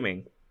 Cozy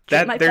gaming.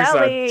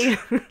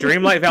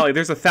 Dreamlight Valley.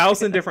 There's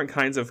 1,000 different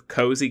kinds of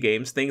cozy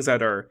games. Things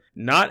that are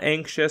not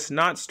anxious,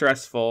 not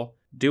stressful.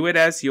 Do it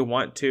as you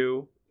want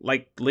to.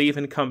 Like, leave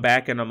and come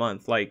back in a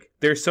month. Like,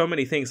 there's so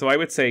many things. So I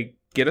would say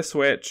get a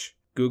Switch.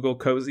 Google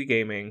cozy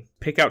gaming.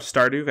 Pick out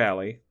Stardew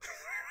Valley.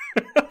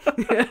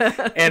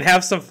 And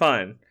have some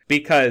fun.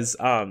 Because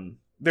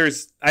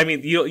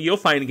you'll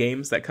find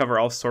games that cover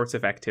all sorts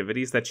of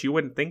activities that you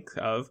wouldn't think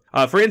of.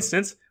 For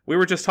instance, we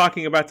were just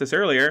talking about this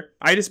earlier.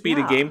 I just beat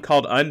a game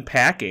called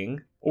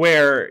Unpacking,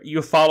 where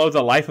you follow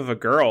the life of a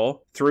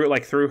girl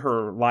through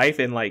her life,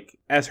 and like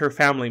as her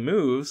family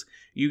moves,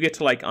 you get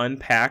to like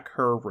unpack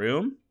her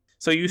room.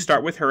 So you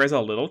start with her as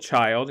a little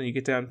child, and you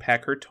get to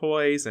unpack her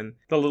toys and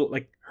the little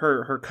like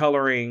her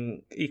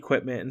coloring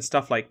equipment and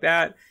stuff like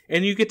that,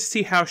 and you get to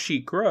see how she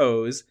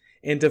grows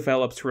and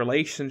develops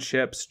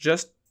relationships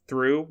just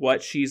through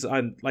what she's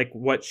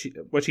what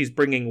she's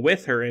bringing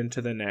with her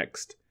into the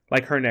next,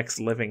 like her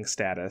next living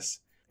status.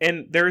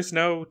 And there's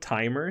no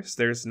timers,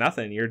 there's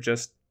nothing. You're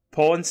just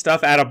pulling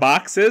stuff out of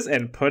boxes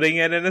and putting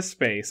it in a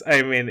space.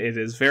 I mean, it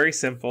is very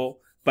simple,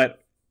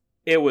 but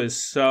it was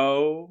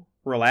so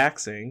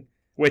relaxing,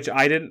 which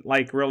I didn't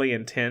like really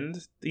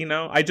intend, you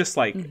know. I just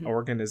like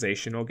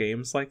organizational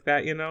games like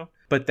that, you know.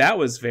 But that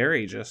was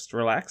very just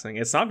relaxing.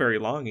 It's not very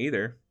long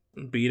either.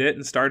 Beat it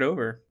and start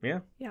over. Yeah.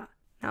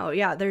 Oh,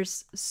 yeah,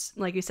 there's,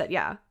 like you said,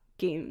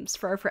 games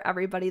for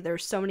everybody.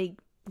 There's so many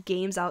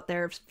games out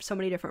there, so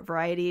many different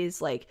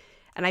varieties, like,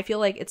 and I feel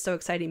like it's so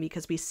exciting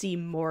because we see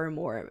more and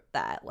more of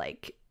that,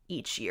 like,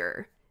 each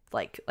year.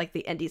 like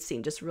the indie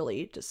scene just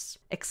really just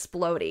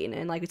exploding.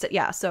 And like we said,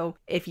 yeah, so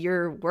if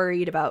you're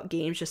worried about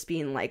games just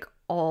being like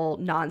all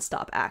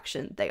nonstop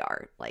action, they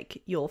are.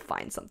 Like, you'll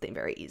find something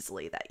very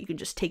easily that you can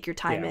just take your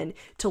time in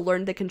to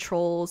learn the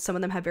controls. Some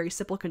of them have very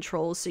simple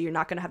controls, so you're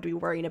not going to have to be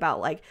worrying about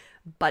like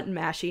button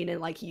mashing and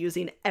like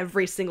using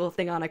every single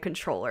thing on a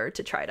controller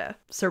to try to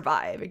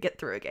survive and get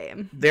through a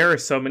game. There are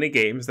so many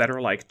games that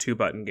are like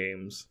 2-button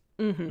games.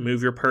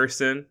 Move your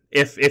person,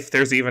 if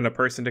there's even a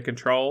person to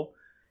control,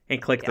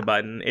 and click the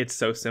button. It's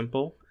so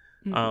simple.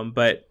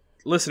 But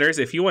listeners,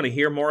 if you want to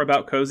hear more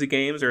about cozy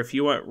games, or if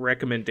you want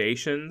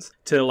recommendations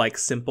to like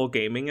simple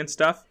gaming and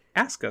stuff,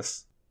 ask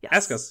us. Yes.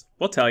 Ask us.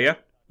 We'll tell you.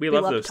 We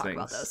love those to talk things.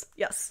 About those.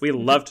 Yes. We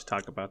love to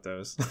talk about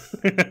those.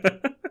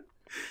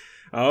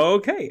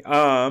 Okay.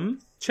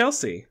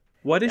 Chelsea,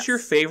 what is your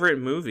favorite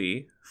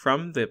movie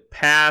from the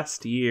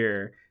past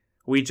year?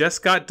 We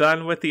just got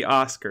done with the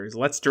Oscars.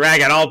 Let's drag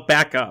it all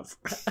back up.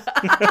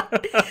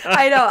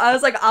 I know. I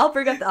was like, I'll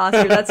bring up the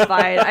Oscars. That's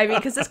fine. I mean,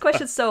 because this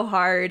question's so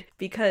hard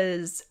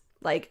because,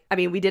 like, I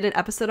mean, we did an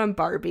episode on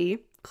Barbie.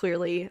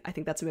 Clearly, I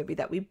think that's a movie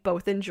that we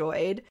both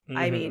enjoyed.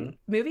 I mean,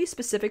 movies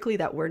specifically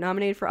that were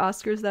nominated for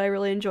Oscars that I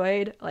really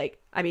enjoyed. Like,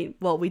 I mean,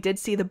 well, we did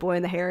see The Boy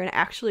and the Heron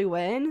actually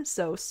win,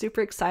 so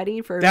super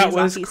exciting for that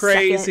was Miyazaki's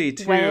crazy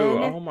too. win.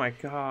 Oh my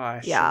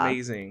gosh,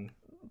 amazing!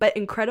 But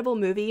incredible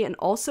movie, and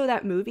also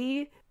that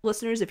movie,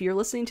 listeners, if you're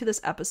listening to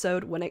this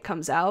episode when it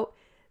comes out,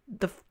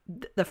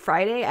 the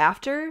Friday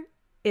after,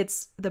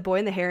 it's The Boy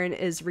and the Heron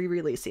is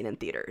re-releasing in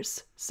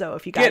theaters. So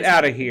if you guys get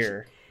out of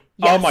here.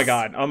 Yes. Oh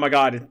my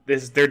god,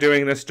 they're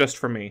doing this just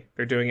for me.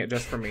 They're doing it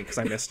just for me because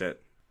I missed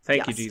it.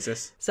 Thank you,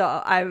 Jesus. So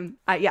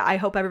I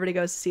hope everybody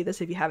goes to see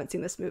this if you haven't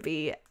seen this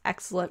movie.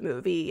 Excellent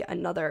movie.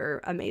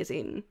 Another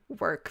amazing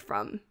work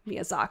from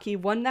Miyazaki.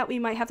 One that we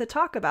might have to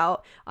talk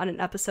about on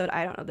an episode.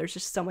 I don't know. There's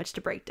just so much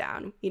to break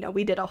down. You know,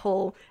 we did a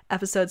whole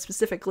episode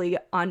specifically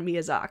on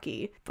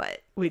Miyazaki,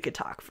 but we could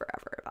talk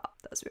forever about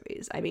those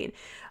movies. I mean,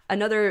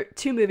 another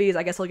 2 movies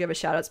I guess I'll give a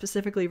shout out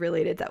specifically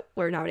related that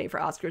were nominated for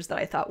Oscars that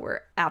I thought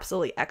were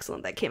absolutely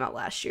excellent that came out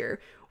last year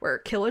were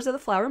Killers of the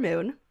Flower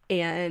Moon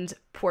and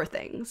Poor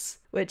Things,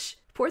 which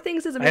Poor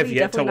Things is a movie. I have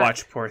yet to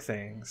watch Poor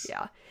Things.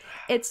 Yeah.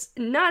 It's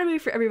not a movie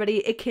for everybody.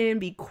 It can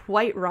be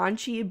quite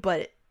raunchy,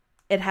 but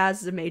it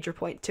has a major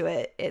point to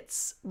it.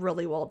 It's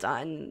really well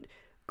done.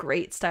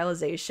 Great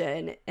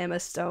stylization. Emma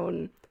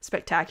Stone,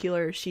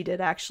 spectacular. She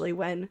did actually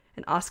win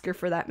an Oscar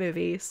for that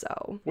movie,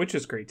 so. Which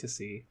is great to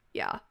see.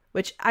 Yeah.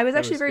 Which I was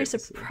actually very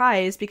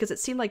surprised because it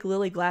seemed like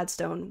Lily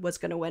Gladstone was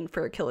going to win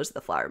for Killers of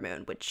the Flower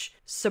Moon, which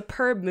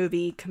superb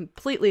movie,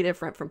 completely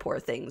different from Poor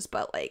Things,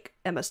 but like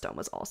Emma Stone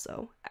was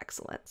also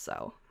excellent.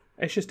 So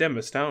it's just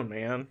Emma Stone,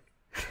 man.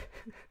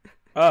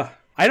 I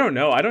don't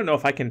know. I don't know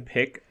if I can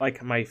pick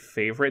like my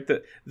favorite.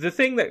 The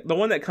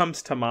one that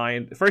comes to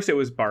mind first, it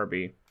was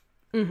Barbie.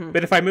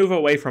 But if I move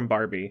away from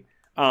Barbie,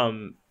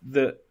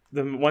 the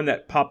one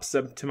that pops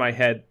up to my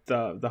head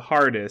the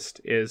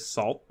hardest is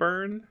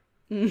Saltburn.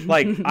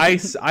 Like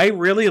I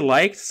really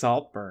liked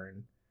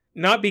Saltburn,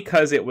 not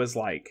because it was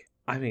like,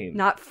 I mean,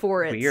 not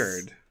for its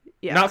weird,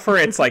 not for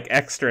its like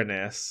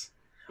extraness.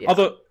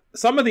 Although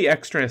some of the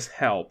extraness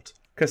helped,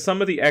 because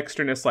some of the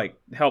extraness like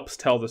helps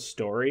tell the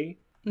story.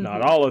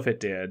 Not all of it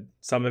did.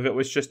 Some of it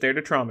was just there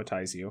to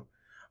traumatize you.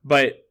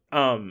 But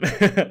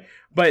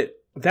but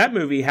that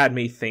movie had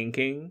me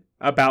thinking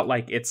about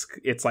like its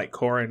like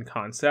core and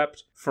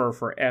concept for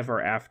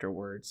forever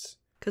afterwards.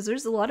 Because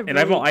there's a lot of and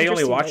I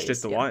only watched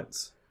it the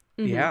once.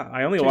 Yeah,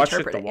 I only watched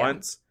it the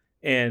once.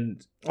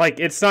 And like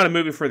it's not a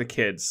movie for the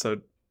kids,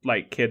 so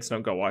like kids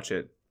don't go watch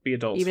it. Be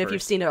adults even first. If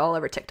you've seen it all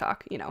over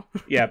TikTok, you know.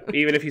 Yeah,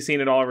 even if you've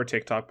seen it all over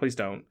TikTok, please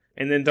don't.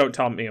 And then don't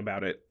tell me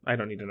about it. I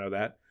don't need to know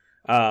that.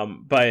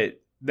 But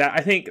that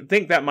I think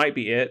that might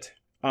be it.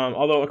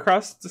 Although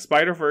Across the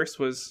Spider-Verse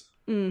was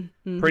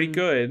pretty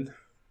good.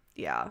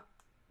 Yeah.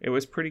 It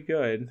was pretty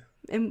good.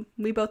 And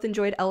we both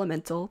enjoyed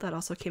Elemental. That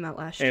also came out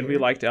last year. And we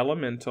liked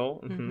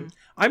Elemental.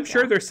 I'm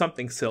sure there's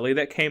something silly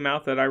that came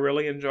out that I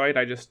really enjoyed.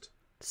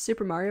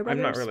 Super Mario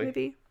Brothers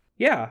movie?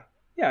 Yeah.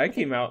 Yeah, it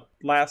came out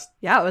last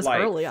it was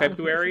like early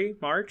February,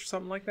 March,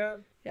 something like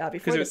that. Yeah,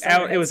 before because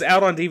it was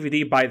out on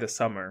DVD by the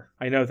summer.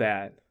 I know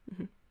that.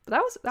 But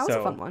that was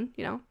a fun one,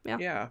 you know. Yeah.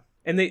 Yeah.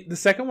 And the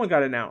second one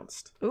got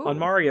announced on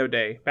Mario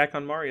Day, back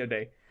on Mario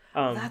Day.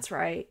 That's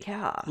right.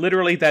 Yeah.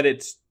 Literally that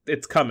it's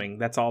coming.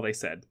 That's all they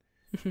said.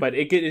 But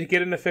it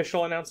get an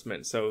official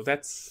announcement, so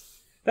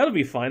that'll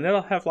be fun.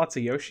 That'll have lots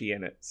of Yoshi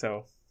in it.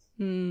 So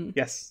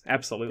yes,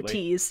 absolutely. The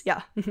tease,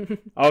 yeah.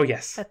 Oh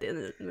yes. At the end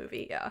of the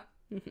movie, yeah.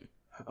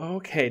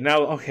 Okay,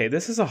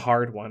 this is a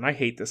hard one. I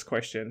hate this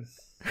question.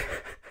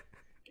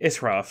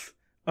 It's rough.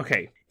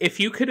 Okay, if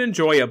you could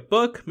enjoy a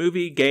book,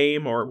 movie,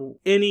 game, or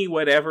any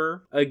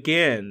whatever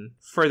again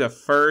for the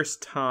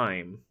first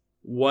time,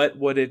 what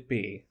would it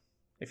be?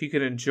 If you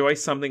could enjoy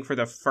something for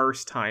the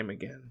first time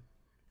again.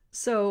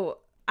 So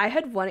I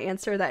had one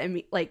answer that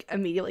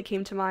immediately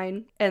came to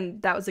mind,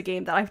 and that was a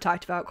game that I've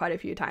talked about quite a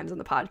few times on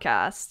the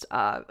podcast.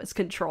 It's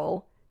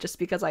Control. just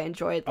because I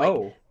enjoyed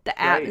like the right.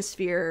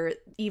 atmosphere,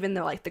 even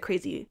though like the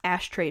crazy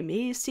ashtray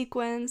maze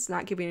sequence,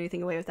 not giving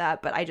anything away with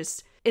that, but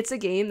it's a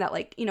game that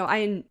like, you know,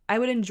 I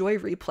would enjoy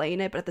replaying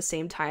it, but at the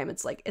same time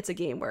it's like it's a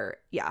game where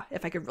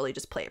if I could really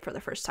just play it for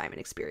the first time and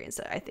experience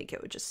it, I think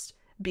it would just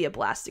be a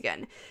blast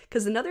again.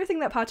 Because another thing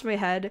that popped in my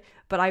head,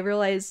 but I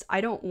realized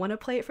I don't want to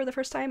play it for the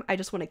first time, I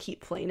just want to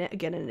keep playing it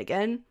again and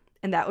again,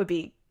 and that would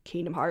be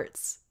Kingdom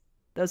Hearts.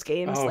 Those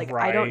games,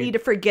 right. I don't need to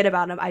forget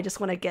about them. I just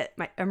want to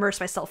immerse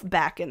myself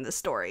back in the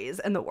stories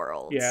and the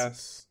worlds.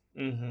 Yes.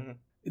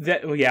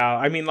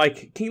 I mean,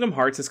 like, Kingdom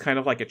Hearts is kind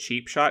of like a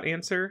cheap shot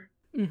answer.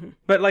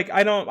 But like,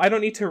 I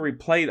don't need to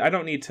replay. I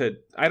don't need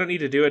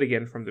to do it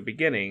again from the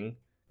beginning,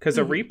 because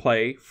a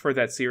replay for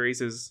that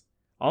series is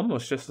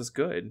almost just as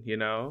good, you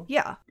know?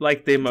 Yeah.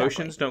 Like, the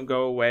emotions don't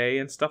go away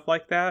and stuff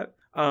like that.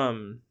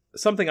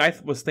 Something I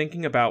was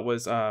thinking about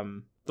was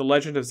The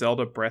Legend of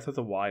Zelda Breath of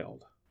the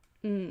Wild.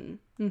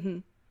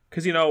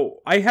 Because, you know,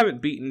 I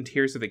haven't beaten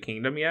Tears of the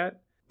Kingdom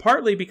yet.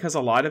 Partly because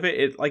a lot of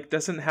it like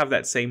doesn't have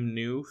that same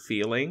new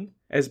feeling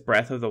as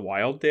Breath of the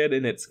Wild did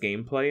in its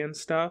gameplay and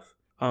stuff.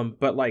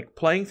 But like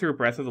playing through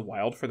Breath of the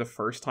Wild for the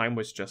first time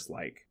was just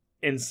like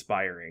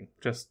inspiring.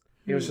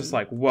 It was just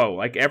like, whoa,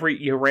 like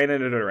you ran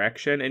in a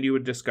direction and you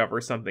would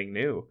discover something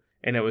new.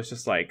 And it was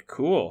just like,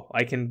 cool,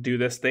 I can do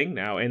this thing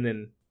now. And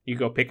then you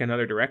go pick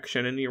another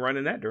direction and you run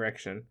in that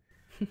direction.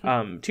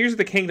 Tears of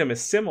the Kingdom is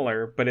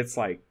similar, but it's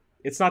like,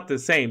 it's not the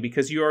same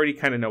because you already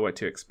kind of know what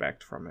to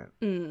expect from it.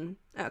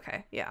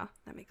 Okay, yeah,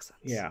 that makes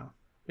sense.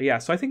 Yeah,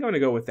 so I think I'm going to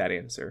go with that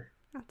answer.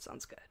 That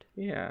sounds good.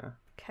 Yeah.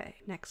 Okay,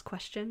 next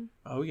question.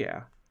 Oh,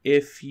 yeah.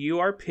 If you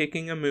are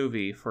picking a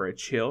movie for a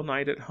chill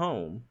night at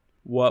home,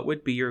 what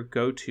would be your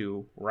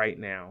go-to right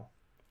now?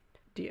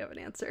 Do you have an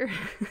answer?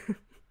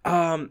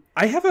 I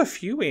have a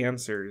few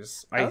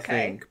answers, I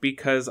think,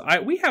 because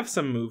we have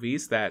some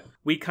movies that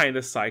we kind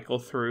of cycle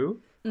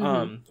through.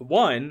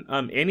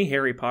 One, any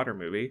Harry Potter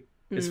movie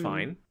is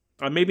fine.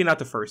 Maybe not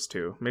the first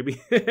two.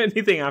 Maybe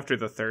anything after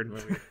the third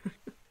movie.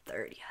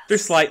 Third, yes. They're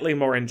slightly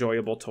more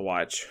enjoyable to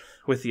watch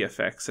with the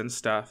effects and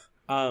stuff.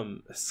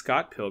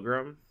 Scott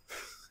Pilgrim.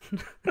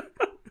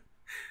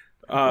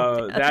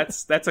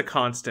 That's a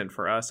constant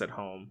for us at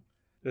home.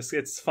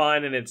 It's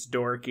fun and it's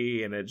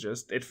dorky and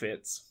it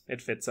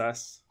fits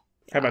us.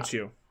 How about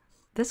you?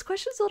 This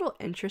question's a little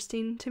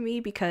interesting to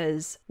me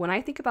because when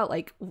I think about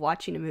like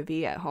watching a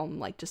movie at home,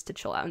 like just to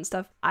chill out and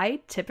stuff,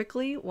 I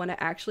typically want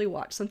to actually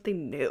watch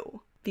something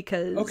new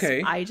because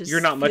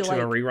you're not much of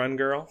a rerun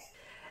girl.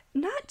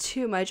 Not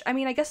too much. I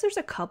mean, I guess there's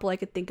a couple I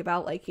could think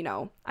about, like, you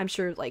know, I'm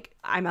sure, like,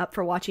 I'm up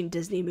for watching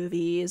Disney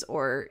movies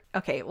or,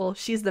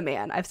 She's the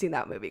Man. I've seen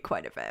that movie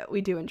quite a bit.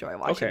 We do enjoy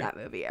watching that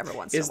movie every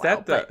once in a while.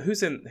 Is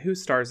that who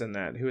stars in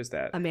that? Who is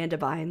that? Amanda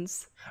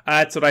Bynes.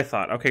 That's what I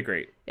thought. Okay,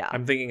 great. Yeah.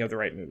 I'm thinking of the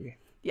right movie.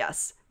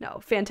 Yes. No,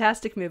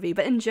 fantastic movie.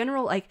 But in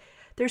general, like,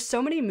 there's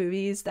so many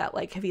movies that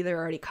like have either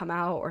already come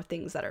out or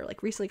things that are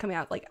like recently coming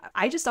out. Like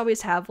I just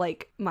always have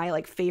like my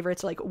like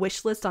favorites like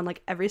wish list on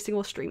like every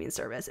single streaming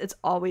service. It's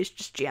always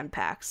just jam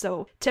packed.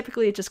 So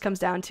typically it just comes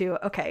down to,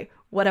 okay,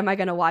 what am I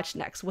going to watch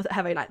next? What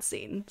have I not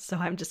seen? So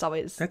I'm just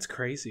always That's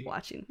crazy.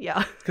 Watching.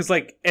 Yeah. Cuz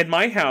like in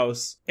my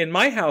house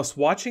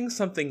watching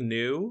something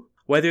new,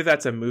 whether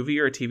that's a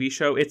movie or a TV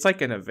show, it's like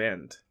an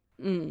event.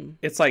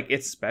 It's like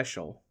it's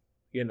special.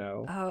 You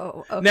know.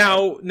 Oh,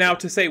 okay. Now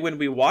to say when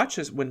we watch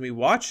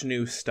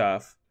new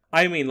stuff,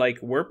 I mean like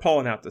we're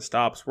pulling out the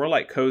stops. We're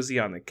like cozy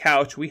on the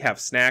couch. We have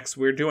snacks.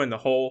 We're doing the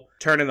whole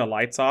turning the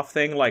lights off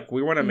thing. Like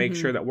we want to make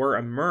sure that we're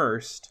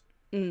immersed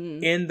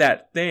in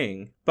that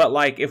thing. But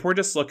like if we're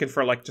just looking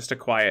for like just a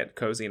quiet,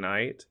 cozy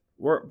night,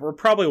 we're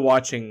probably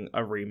watching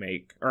a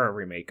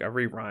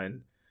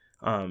rerun.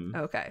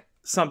 Okay.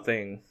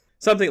 Something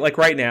like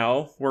right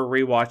now we're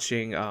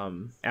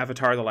rewatching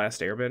Avatar: The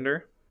Last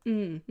Airbender.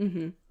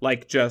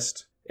 Like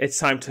just it's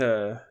time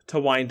to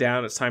wind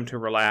down, it's time to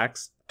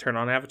relax, turn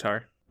on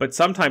Avatar. But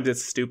sometimes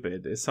it's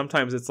stupid.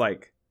 Sometimes it's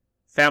like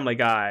Family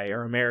Guy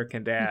or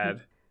American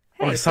Dad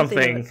or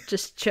something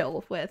just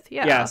chill with.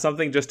 Yeah,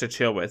 something just to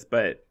chill with.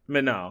 But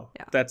no,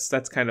 that's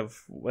kind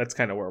of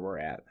where we're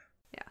at.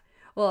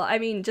 Well, I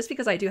mean, just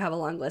because I do have a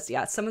long list,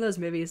 some of those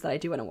movies that I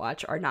do want to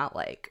watch are not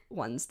like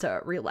ones to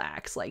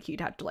relax, like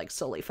you'd have to like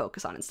solely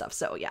focus on and stuff.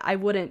 So yeah, I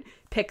wouldn't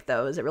pick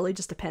those. It really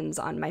just depends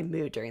on my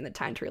mood during the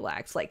time to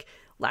relax. Like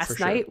last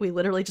night, we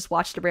literally just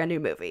watched a brand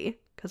new movie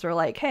because we're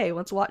like, hey,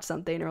 let's watch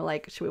something. And we're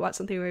like, should we watch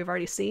something we've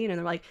already seen? And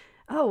they're like,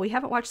 oh, we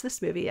haven't watched this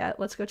movie yet.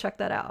 Let's go check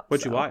that out.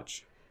 What'd you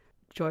watch?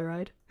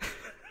 Joyride.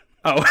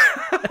 Oh.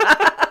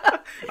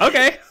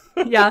 Okay.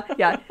 Yeah.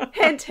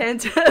 Hint.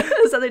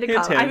 Something to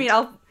come. Hint. I mean,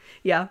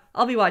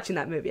 I'll be watching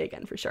that movie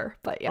again for sure.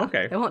 But yeah,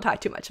 I won't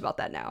talk too much about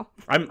that now.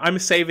 I'm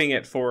saving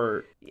it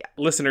for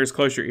listeners.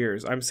 Close your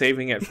ears. I'm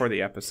saving it for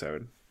the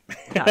episode.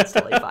 Yeah, it's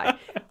totally fine.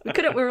 We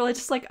were really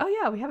just like, oh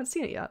yeah, we haven't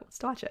seen it yet.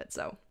 Let's watch it.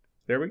 So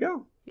there we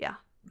go. Yeah.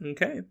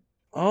 Okay.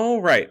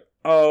 All right.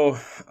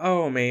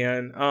 Oh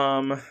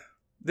man.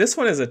 This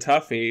one is a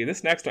toughie.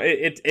 This next one,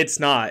 it's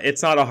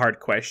not a hard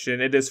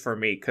question. It is for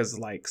me because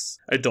like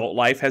adult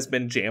life has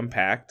been jam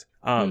packed.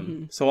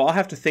 So I'll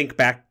have to think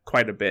back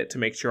quite a bit to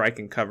make sure I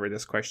can cover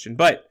this question.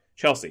 But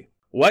Chelsea,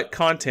 what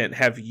content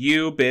have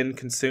you been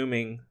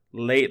consuming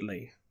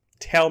lately?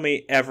 Tell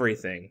me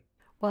everything.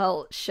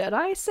 Well, should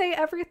I say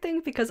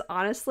everything? Because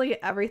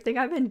honestly, everything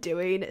I've been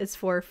doing is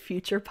for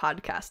future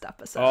podcast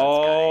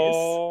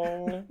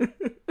episodes, guys.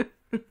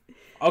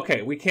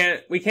 Okay, we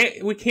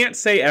can't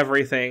say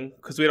everything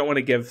because we don't want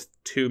to give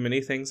too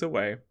many things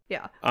away.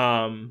 Yeah.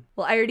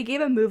 Well, I already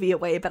gave a movie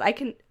away, but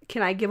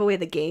can I give away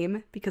the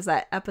game because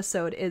that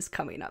episode is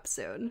coming up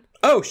soon?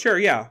 Oh, sure,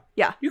 yeah.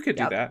 Yeah. You could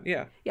do that.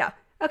 Yeah. Yeah.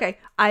 Okay.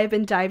 I have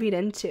been diving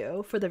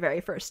into, for the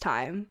very first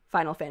time,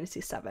 Final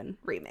Fantasy VII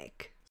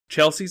Remake.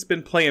 Chelsea's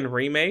been playing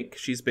Remake.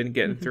 She's been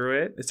getting through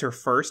it. It's her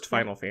first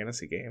Final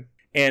Fantasy game.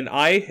 And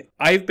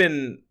I've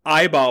been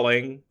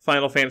eyeballing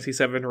Final Fantasy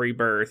VII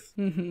Rebirth.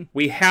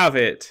 We have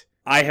it.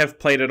 I have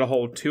played it a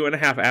whole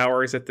 2.5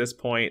 hours at this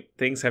point.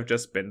 Things have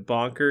just been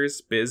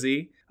bonkers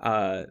busy.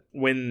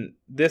 When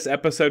this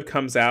episode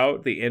comes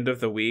out, the end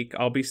of the week,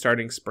 I'll be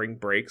starting spring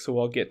break, so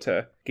we'll get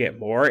to get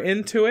more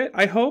into it,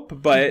 I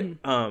hope. But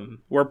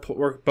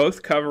we're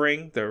both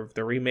covering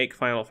the remake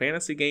Final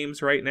Fantasy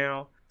games right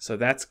now, so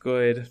that's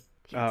good.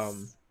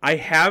 Yes. I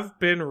have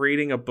been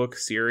reading a book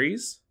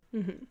series.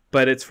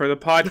 But it's for the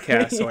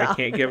podcast, so I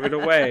can't give it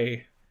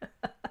away.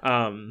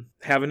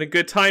 Having a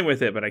good time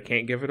with it, but I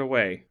can't give it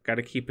away. Got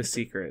to keep a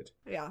secret.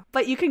 Yeah,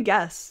 but you can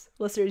guess,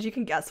 listeners. You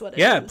can guess what it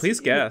is. Yeah,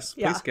 please guess.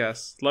 Please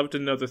guess. Love to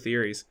know the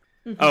theories.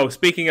 Oh,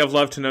 speaking of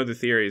love to know the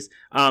theories,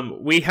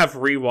 we have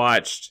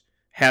rewatched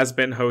Has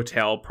Been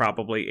Hotel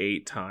probably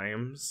 8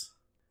 times.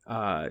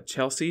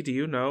 Chelsea, do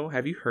you know?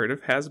 Have you heard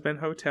of Has Been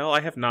Hotel? I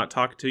have not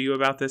talked to you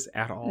about this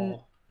at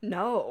all.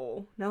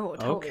 No. Tell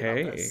me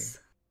about this.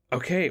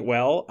 Okay,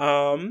 well,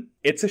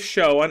 it's a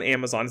show on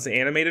Amazon. It's an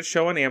animated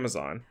show on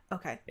Amazon.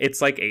 Okay.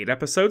 It's like 8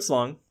 episodes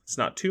long. It's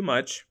not too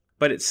much,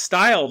 but it's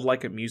styled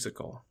like a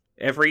musical.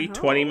 Every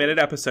 20-minute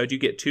episode, you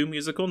get 2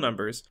 musical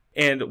numbers,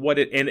 and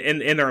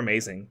and they're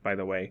amazing, by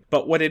the way.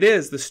 But what it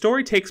is, the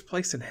story takes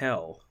place in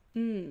hell.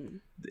 And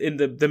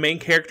the main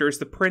character is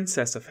the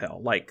princess of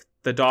hell, like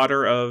the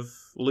daughter of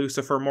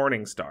Lucifer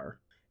Morningstar.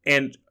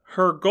 And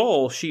her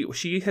goal,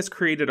 she has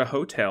created a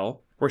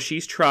hotel where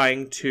she's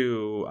trying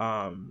to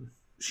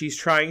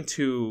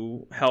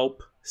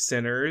help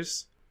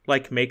sinners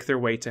like make their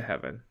way to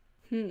heaven.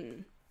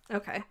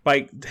 Okay.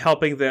 By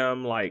helping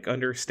them like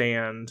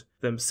understand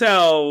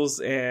themselves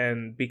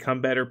and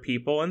become better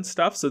people and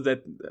stuff, so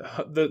that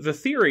the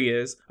theory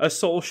is a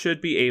soul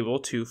should be able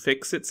to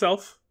fix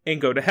itself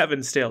and go to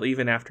heaven still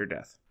even after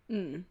death.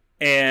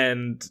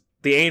 And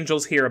the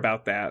angels hear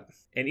about that.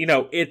 And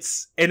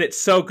it's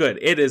so good.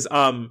 It is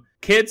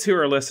kids who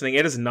are listening,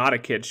 it is not a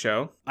kid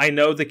show. I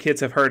know the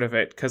kids have heard of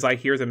it because I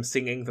hear them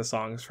singing the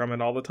songs from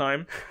it all the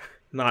time.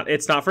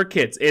 It's not for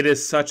kids. It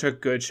is such a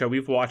good show.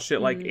 We've watched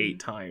it like 8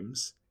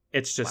 times.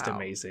 It's just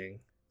amazing.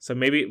 So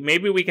maybe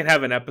we can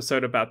have an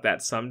episode about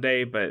that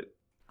someday, but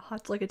I'll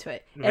have to look into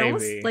it. Maybe. It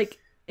almost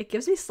it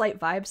gives me slight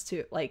vibes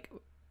to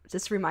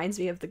just reminds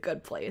me of The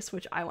Good Place,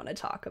 which I want to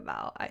talk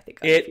about. I think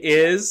it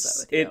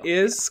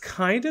is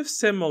kind of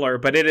similar,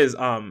 but it is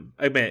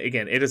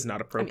again, it is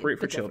not appropriate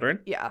for children.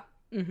 Yeah.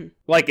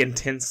 Like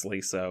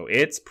intensely so.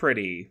 It's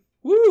pretty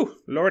woo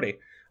lordy.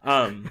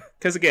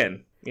 Because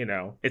again,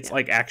 it's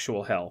like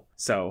actual hell.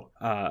 So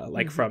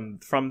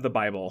from the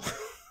Bible.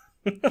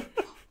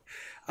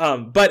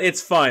 But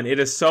it's fun. It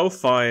is so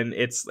fun.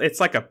 It's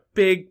like a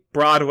big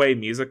Broadway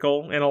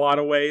musical in a lot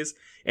of ways.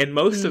 And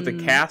most of the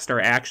cast are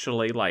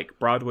actually like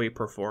Broadway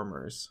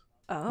performers.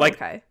 Oh, like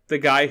okay. The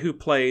guy who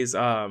plays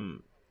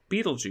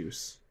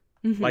Beetlejuice.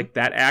 Like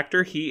that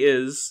actor,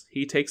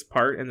 he takes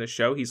part in the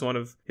show. He's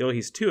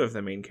he's 2 of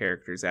the main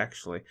characters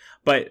actually.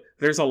 But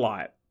there's a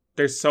lot.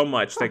 There's so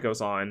much that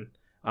goes on.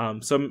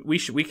 So we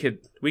can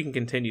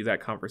continue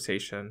that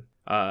conversation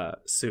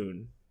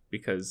soon,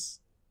 because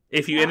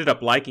if you ended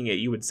up liking it,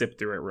 you would zip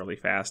through it really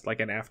fast, like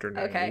an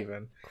afternoon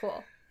even.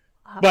 Cool.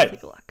 I'll have to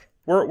take a look.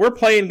 We're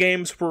playing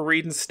games, we're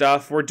reading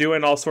stuff, we're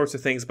doing all sorts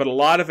of things, but a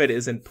lot of it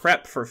is in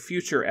prep for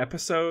future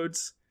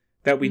episodes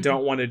that we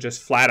don't want to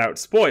just flat out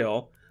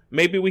spoil.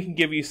 Maybe we can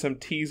give you some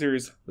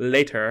teasers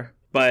later,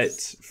 but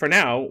for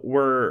now,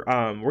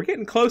 we're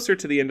getting closer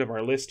to the end of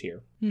our list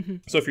here.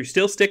 So if you're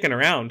still sticking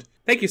around,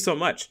 thank you so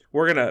much.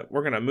 We're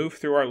gonna move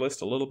through our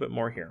list a little bit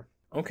more here.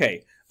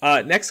 Okay.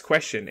 Next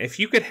question. If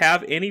you could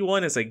have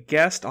anyone as a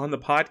guest on the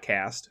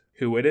podcast,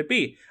 who would it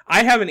be?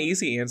 I have an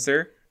easy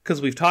answer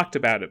because we've talked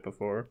about it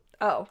before.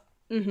 Oh.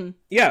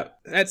 Yeah.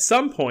 At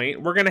some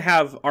point, we're gonna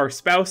have our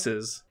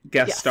spouses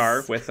guest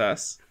star with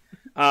us.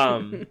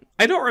 I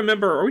don't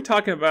remember. Are we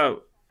talking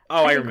about?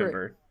 Oh, I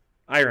remember.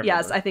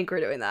 Yes, I think we're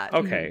doing that.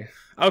 Okay.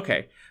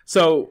 Okay.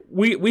 So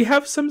we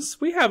have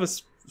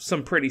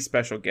some pretty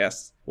special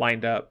guests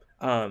lined up.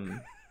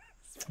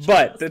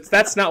 But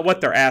that's not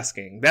what they're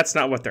asking. That's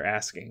not what they're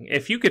asking.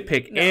 If you could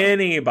pick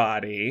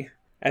anybody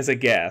as a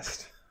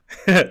guest,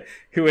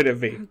 who would it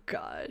be? Oh,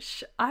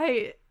 gosh.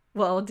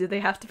 Do they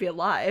have to be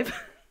alive?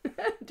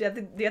 do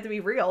you have to be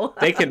real?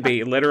 They can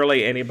be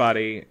literally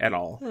anybody at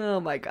all. Oh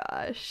my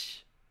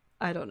gosh.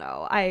 I don't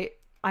know.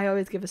 I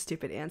always give a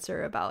stupid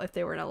answer about if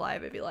they weren't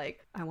alive. I'd be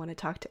like, I want to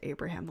talk to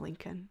Abraham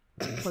Lincoln.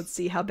 Let's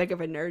see how big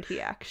of a nerd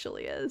he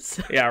actually is.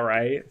 Yeah,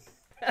 right.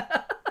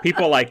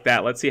 People like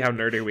that. Let's see how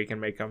nerdy we can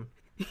make them.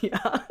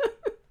 Yeah.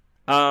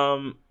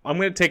 I'm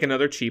going to take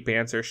another cheap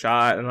answer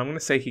shot, and I'm going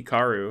to say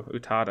Hikaru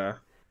Utada.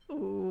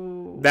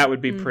 Ooh. That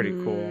would be pretty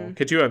cool.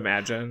 Could you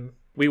imagine?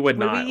 We would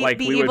not. We like,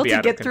 be we would able be to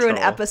out get of through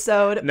control. an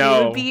episode.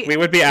 No, we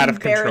would be out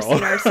of control.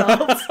 Embarrassing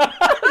ourselves.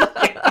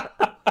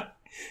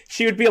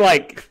 She would be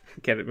like,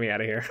 get me out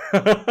of here.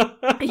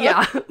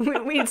 Yeah,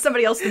 we need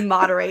somebody else to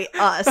moderate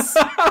us.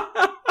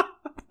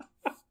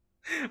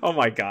 Oh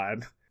my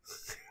god.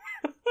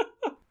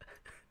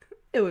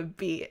 It would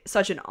be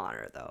such an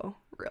honor, though,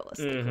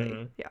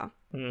 realistically. Yeah.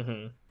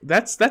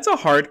 That's a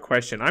hard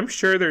question. I'm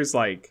sure there's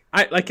like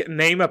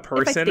name a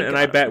person, and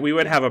I bet we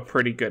would have a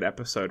pretty good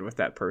episode with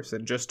that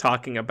person, just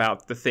talking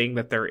about the thing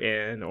that they're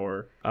in,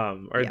 or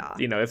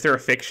you know, if they're a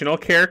fictional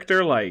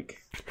character, like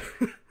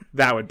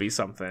that would be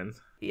something.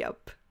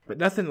 Yep. But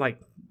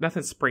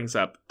nothing springs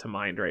up to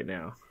mind right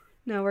now.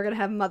 No, we're gonna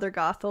have Mother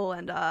Gothel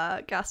and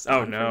Gaston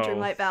from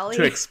Dreamlight Valley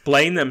to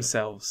explain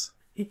themselves.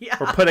 Yeah.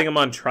 We're putting them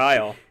on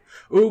trial.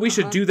 Ooh, we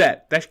should do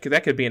that.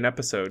 That could be an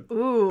episode.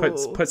 Ooh.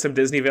 Put some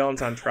Disney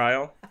villains on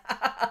trial.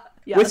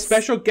 Yes. With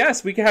special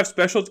guests. We could have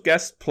special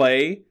guests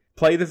play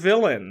the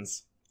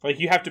villains.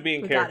 Like, you have to be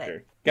in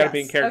character. Got to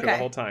be in character the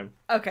whole time.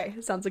 Okay,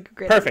 sounds like a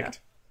great idea.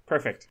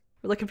 Perfect.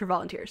 We're looking for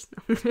volunteers.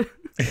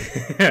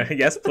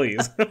 Yes,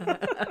 please.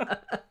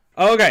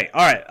 Okay,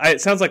 all right.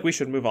 It sounds like we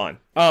should move on.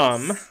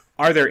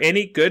 Are there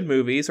any good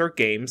movies or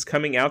games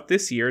coming out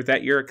this year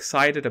that you're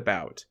excited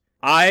about?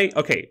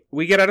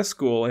 We get out of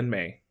school in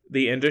May.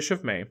 The endish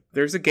of May,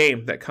 there's a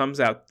game that comes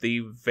out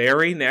the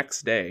very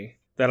next day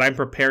that I'm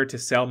prepared to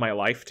sell my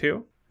life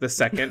to the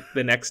second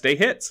the next day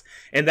hits.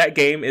 And that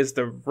game is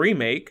the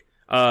remake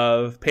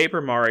of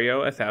Paper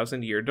Mario: A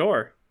Thousand Year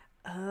Door.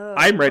 Oh,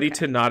 I'm ready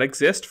to not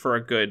exist for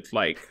a good,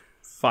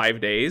 5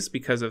 days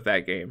because of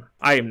that game.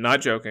 I am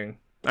not joking.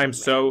 I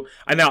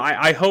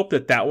hope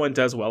that one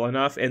does well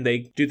enough and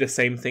they do the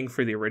same thing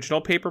for the original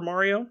Paper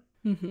Mario.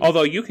 Mm-hmm.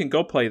 Although you can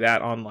go play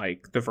that on,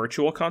 the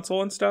virtual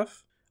console and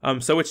stuff.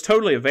 So it's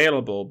totally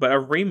available, but a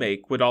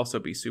remake would also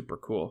be super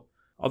cool.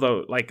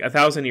 Although, A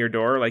Thousand Year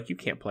Door, you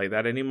can't play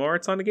that anymore.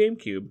 It's on a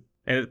GameCube,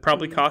 and it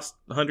probably cost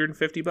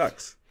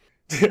 $150.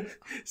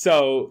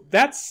 So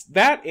that's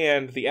that,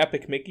 and the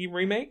Epic Mickey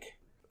remake.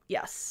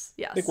 Yes.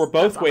 I think we're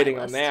both waiting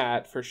on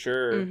that for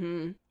sure.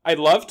 Mm-hmm. I'd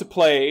love to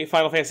play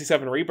Final Fantasy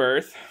VII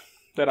Rebirth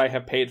that I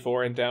have paid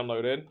for and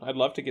downloaded. I'd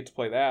love to get to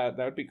play that.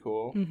 That would be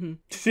cool. Mm-hmm.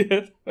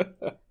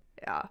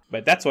 Yeah.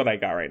 But that's what I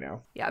got right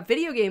now. Yeah,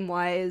 video game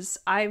wise,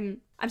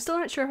 I'm still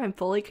not sure if I'm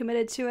fully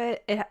committed to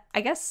it.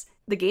 I guess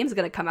the game's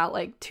going to come out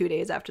 2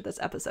 days after this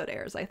episode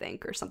airs, I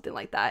think, or something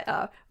like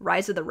that.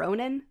 Rise of the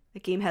Ronin. The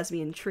game has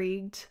me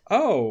intrigued.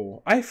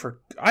 Oh,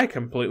 I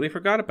completely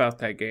forgot about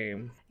that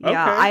game.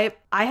 Yeah, okay.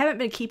 I haven't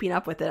been keeping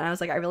up with it. And I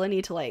was like, I really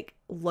need to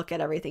look at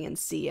everything and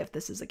see if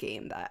this is a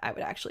game that I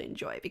would actually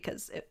enjoy,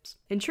 because it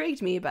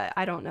intrigued me, but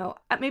I don't know.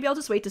 Maybe I'll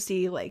just wait to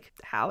see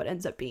how it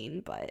ends up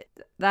being, but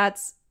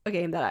that's a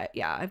game that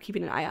I'm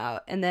keeping an eye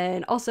out. And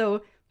then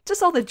also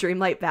just all the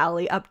Dreamlight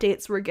Valley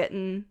updates we're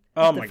getting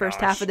the first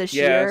half of this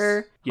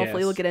year.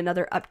 Hopefully we'll get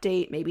another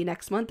update maybe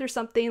next month or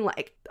something,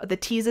 the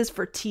teases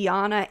for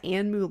Tiana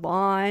and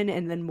Mulan,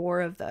 and then more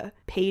of the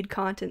paid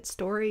content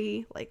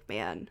story.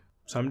 Man,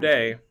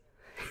 someday.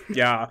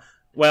 Yeah.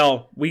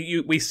 Well,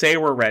 we say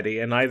we're ready,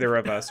 and neither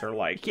of us are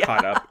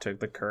caught up to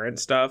the current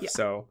stuff. Yeah.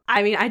 So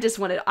I mean,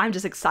 I'm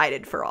just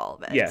excited for all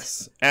of it.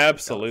 Yes,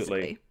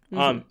 absolutely.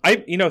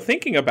 Mm-hmm.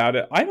 Thinking about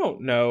it, I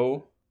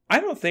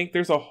don't think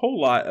there's a whole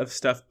lot of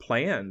stuff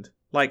planned.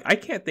 I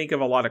can't think of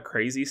a lot of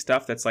crazy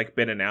stuff that's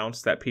been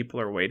announced that people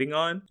are waiting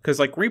on. Because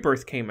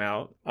Rebirth came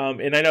out,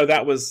 and I know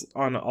that was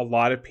on a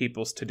lot of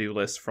people's to-do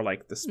list for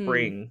the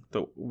spring,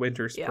 the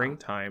winter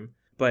springtime.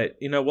 But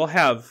we'll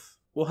have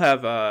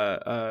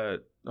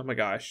oh my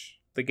gosh,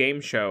 the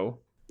game show.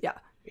 Yeah.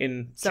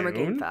 In Summer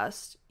June? Game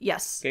Fest.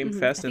 Yes. Game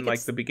Fest in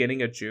the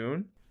beginning of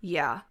June.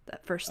 Yeah,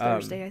 that first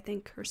Thursday, I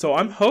think. Or so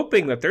I'm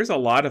hoping that there's a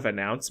lot of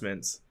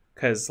announcements,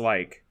 because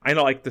I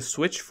know the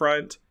Switch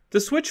front. The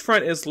Switch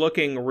front is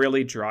looking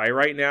really dry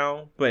right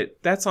now, but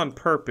that's on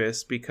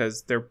purpose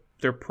because they're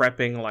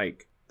prepping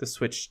the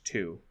Switch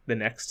 2, the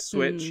next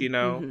Switch,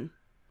 Mm-hmm.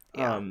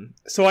 Yeah.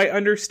 So I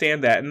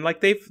understand that, and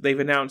they've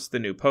announced a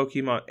new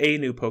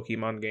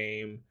Pokemon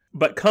game,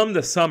 but come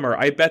the summer,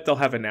 I bet they'll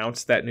have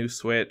announced that new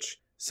Switch.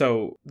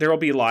 So there will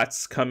be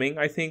lots coming,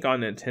 I think,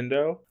 on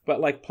Nintendo,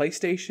 but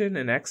PlayStation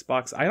and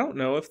Xbox, I don't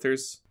know if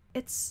there's.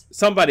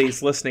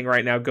 Somebody's listening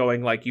right now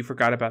going you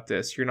forgot about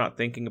this. You're not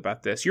thinking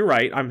about this. You're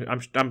right.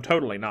 I'm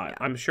totally not. Yeah.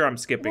 I'm sure I'm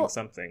skipping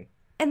something.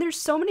 And there's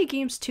so many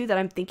games too that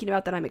I'm thinking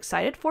about that I'm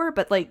excited for,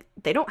 but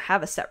they don't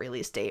have a set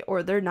release date,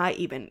 or they're not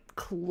even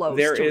close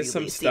to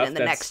releasing in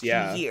the next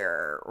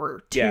year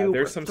or 2 Yeah,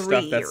 there's or some 3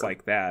 stuff that's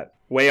like that,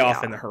 way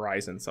off in the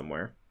horizon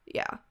somewhere.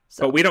 Yeah.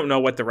 So. But we don't know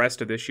what the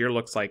rest of this year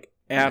looks like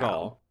at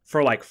all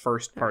for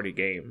first party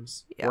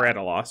games. Yeah. We're at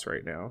a loss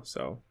right now,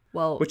 so.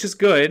 Well, which is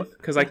good,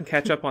 because I can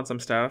catch up on some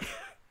stuff.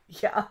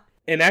 Yeah.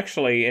 And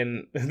actually,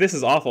 this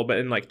is awful, but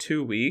in like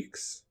 2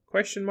 weeks,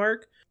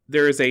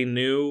 there is a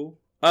new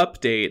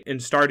update in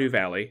Stardew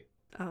Valley.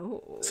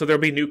 Oh. So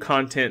there'll be new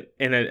content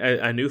and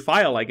a new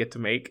file I get to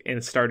make in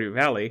Stardew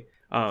Valley,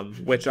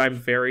 which I'm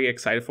very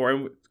excited for.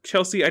 And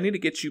Chelsea, I need to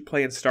get you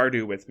playing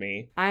Stardew with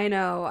me. I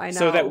know.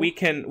 So that we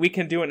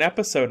can do an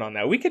episode on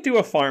that. We could do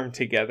a farm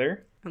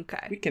together.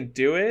 Okay. We can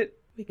do it.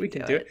 We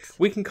can do it.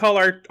 We can call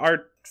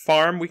our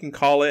farm, we can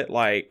call it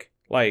like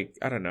I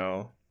don't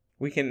know.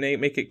 We can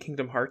make it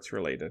Kingdom Hearts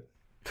related.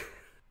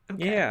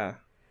 Okay.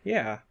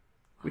 Yeah.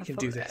 We can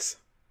do this.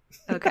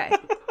 Okay.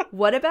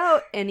 What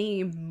about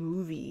any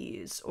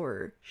movies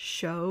or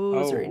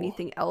shows or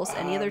anything else,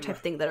 any other type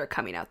of thing that are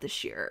coming out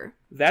this year?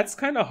 That's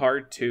kind of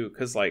hard too,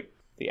 because like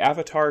the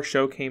Avatar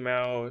show came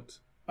out.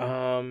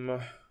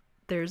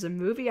 There's a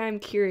movie I'm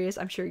curious,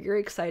 I'm sure you're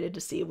excited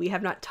to see. We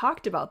have not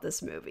talked about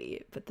this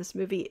movie, but this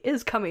movie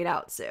is coming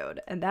out soon,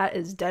 and that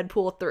is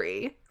Deadpool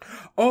 3.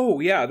 Oh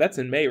yeah, that's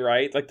in May,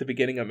 right? Like the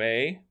beginning of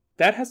May.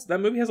 That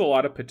movie has a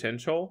lot of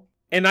potential.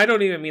 And I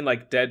don't even mean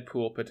like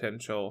Deadpool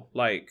potential.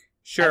 Like,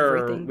 sure,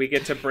 everything. We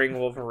get to bring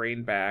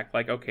Wolverine back.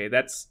 Like, okay,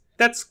 that's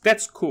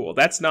cool.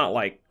 That's not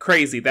like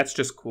crazy. That's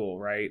just cool,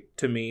 right?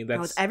 To me,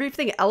 that's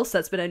everything else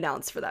that's been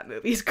announced for that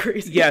movie is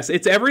crazy. Yes,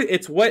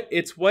 it's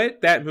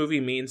what that movie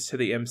means to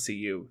the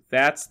MCU.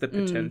 That's the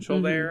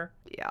potential there.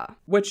 Yeah.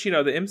 Which, you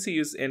know, the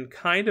MCU's in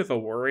kind of a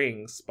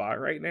worrying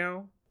spot right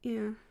now.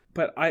 Yeah.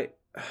 But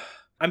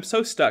I'm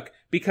so stuck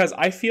because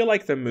I feel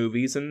like the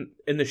movies and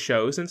in the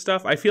shows and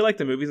stuff, I feel like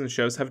the movies and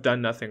shows have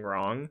done nothing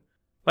wrong.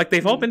 Like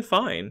they've all been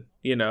fine,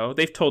 you know.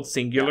 They've told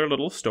singular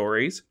little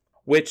stories,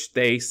 which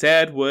they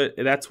said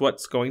that's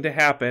what's going to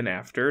happen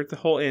after the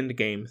whole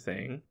Endgame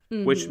thing,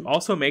 which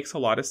also makes a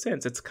lot of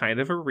sense. It's kind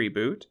of a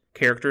reboot.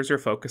 Characters are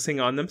focusing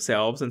on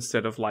themselves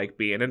instead of like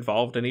being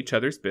involved in each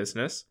other's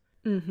business.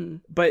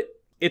 But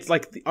it's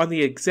like on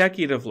the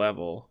executive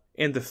level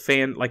and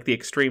the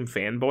extreme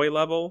fanboy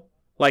level,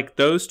 like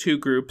those two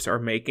groups are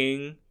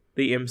making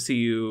the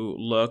MCU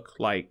look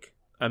like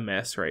a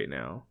mess right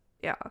now.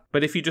 Yeah.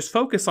 But if you just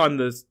focus on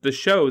the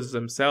shows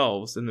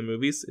themselves and the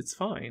movies, it's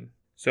fine.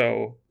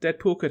 So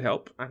Deadpool could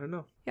help. I don't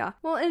know. Yeah.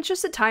 Well, and it's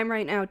just a time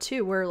right now,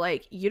 too, where,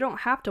 like, you don't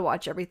have to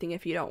watch everything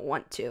if you don't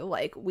want to.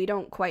 Like, we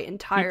don't quite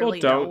entirely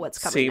know what's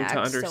coming next.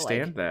 People don't seem to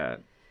understand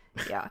that.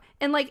 Yeah.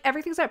 And, like,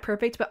 everything's not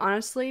perfect, but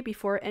honestly,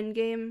 before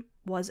Endgame,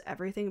 was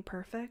everything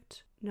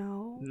perfect?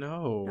 No.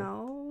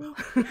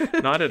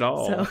 Not at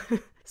all.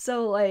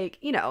 So like,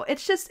 you know,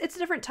 it's a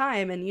different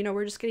time, and, you know,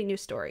 we're just getting new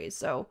stories.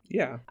 So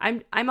yeah,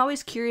 I'm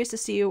always curious to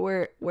see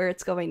where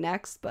it's going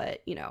next,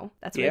 but, you know,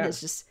 that's what it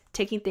is, just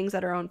taking things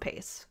at our own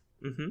pace.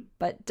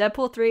 But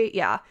Deadpool 3,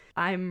 yeah,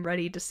 I'm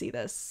ready to see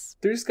this.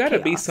 There's got to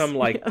be some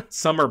like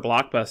summer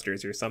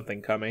blockbusters or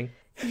something coming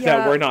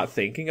that we're not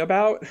thinking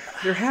about.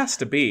 There has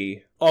to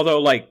be. Although,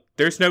 like,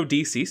 there's no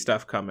DC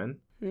stuff coming.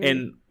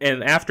 And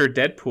after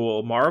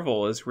Deadpool,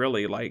 Marvel is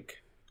really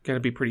like going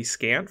to be pretty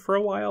scant for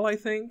a while, I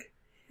think.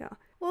 Yeah.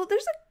 Well,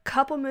 there's a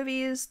couple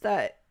movies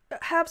that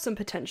have some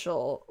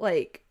potential.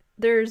 Like,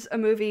 there's a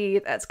movie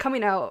that's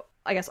coming out,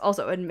 I guess,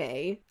 also in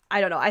May.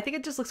 I don't know. I think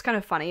it just looks kind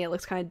of funny. It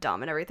looks kind of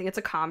dumb and everything. It's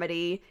a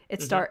comedy.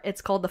 It's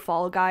called The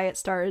Fall Guy. It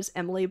stars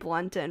Emily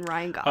Blunt and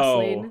Ryan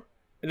Gosling. Oh,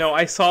 no,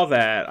 I saw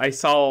that.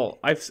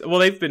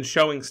 They've been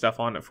showing stuff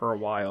on it for a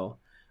while.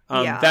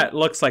 That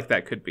looks like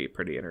that could be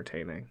pretty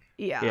entertaining.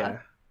 Yeah.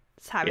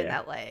 It's having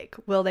that, like,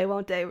 will they,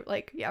 won't they,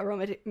 like,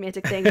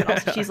 romantic thing. But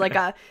also she's like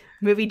a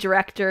movie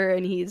director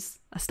and he's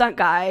a stunt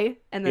guy.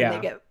 And then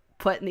they get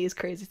put in these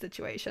crazy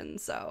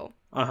situations. So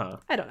I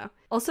don't know.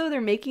 Also,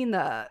 they're making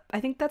I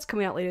think that's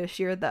coming out later this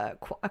year,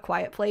 A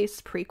Quiet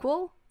Place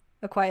prequel,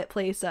 A Quiet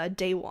Place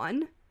Day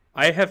One.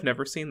 I have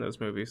never seen those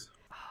movies.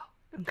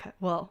 Oh, okay.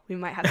 Well, we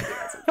might have to do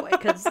that at some point,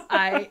 because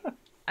I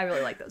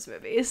really like those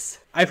movies.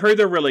 I've heard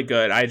they're really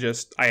good. I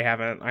just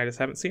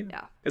haven't seen them.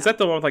 Yeah. Is that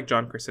the one with like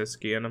John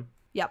Krasinski in them?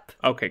 Yep.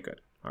 Okay, good.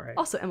 All right.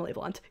 Also Emily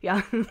Blunt.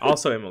 Yeah.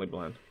 Also Emily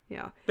Blunt.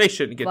 Yeah. They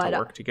shouldn't get to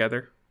work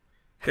together.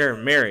 They're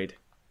married.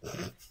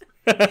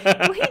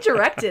 Well, he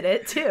directed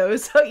it too,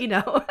 so, you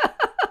know.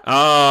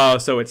 Oh,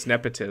 so it's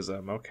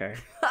nepotism. Okay.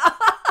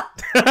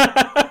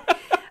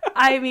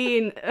 I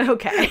mean,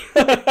 okay.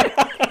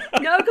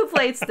 No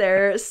complaints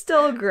there.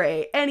 Still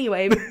great.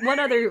 Anyway, one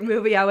other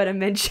movie I want to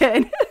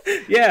mention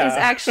is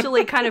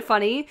actually kind of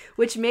funny,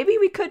 which maybe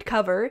we could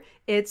cover.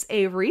 It's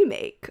a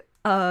remake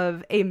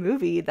of a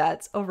movie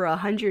that's over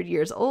 100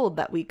 years old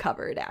that we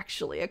covered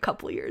actually a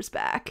couple years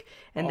back,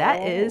 and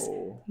that is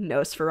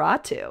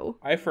Nosferatu.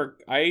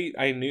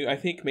 I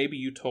think maybe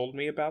you told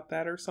me about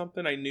that or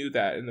something. I knew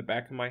that in the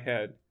back of my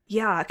head.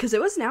 Yeah, because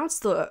it was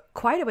announced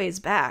quite a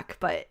ways back,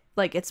 but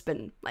like it's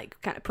been like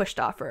kind of pushed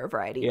off for a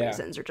variety of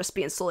reasons, or just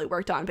being slowly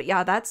worked on. But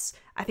yeah,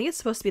 I think it's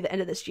supposed to be the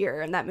end of this year,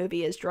 and that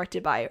movie is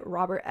directed by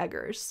Robert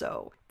Eggers,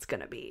 so it's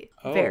gonna be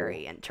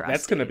very interesting.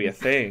 That's gonna be a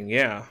thing.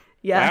 Yeah.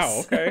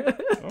 Yes. Wow, okay.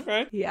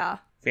 Okay. Yeah.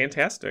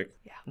 Fantastic.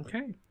 Yeah.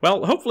 Okay.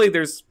 Well, hopefully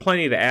there's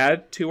plenty to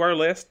add to our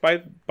list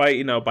by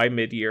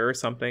mid-year or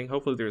something.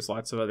 Hopefully there's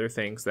lots of other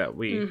things that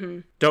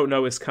we don't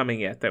know is coming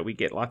yet that we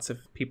get lots of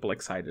people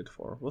excited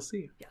for. We'll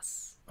see.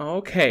 Yes.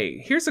 Okay.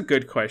 Here's a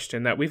good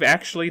question that we've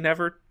actually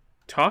never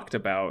talked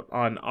about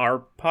on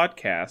our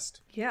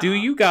podcast. Yeah. Do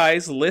you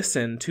guys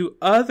listen to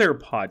other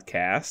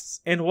podcasts,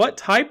 and what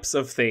types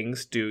of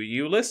things do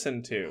you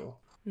listen to?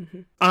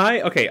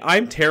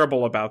 I'm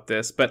terrible about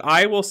this, but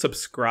I will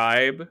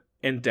subscribe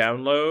and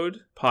download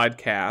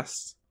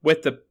podcasts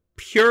with the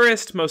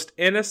purest, most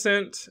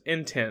innocent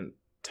intent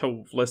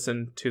to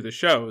listen to the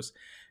shows.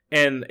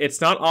 And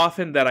it's not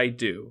often that I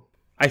do.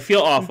 I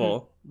feel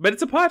awful, but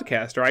it's a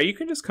podcast, right? You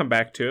can just come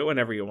back to it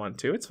whenever you want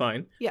to. It's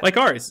fine. Yeah. Like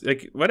ours,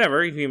 like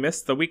whatever. If you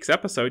missed the week's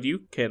episode, you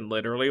can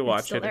literally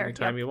watch it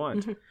anytime you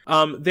want.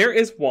 There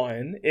is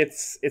one.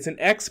 It's an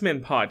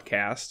X-Men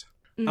podcast.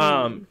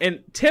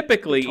 And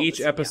typically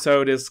each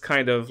episode is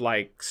kind of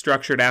like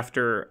structured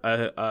after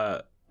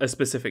a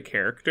specific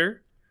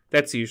character.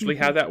 That's usually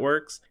how that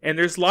works. And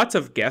there's lots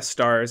of guest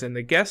stars, and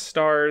the guest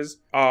stars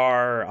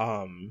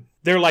are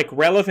they're like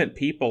relevant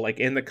people like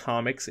in the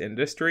comics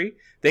industry.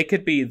 They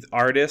could be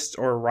artists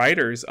or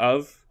writers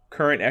of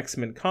current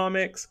X-Men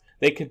comics.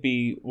 They could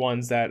be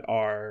ones that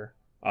are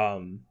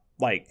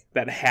like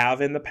that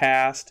have in the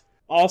past.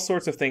 All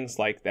sorts of things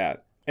like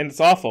that. And it's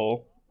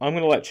awful. I'm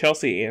going to let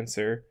Chelsea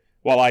answer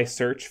while I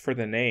search for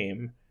the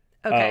name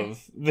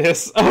of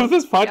this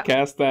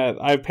podcast that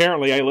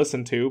I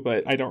listen to,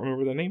 but I don't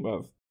remember the name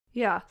of.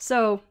 Yeah.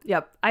 So,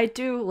 yep, I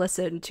do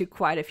listen to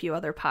quite a few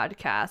other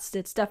podcasts.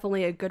 It's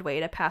definitely a good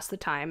way to pass the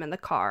time in the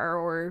car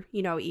or,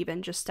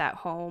 even just at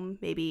home,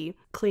 maybe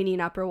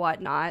cleaning up or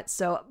whatnot.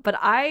 So, but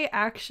I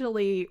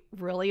actually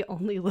really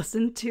only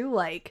listen to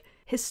like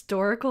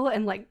historical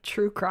and like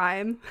true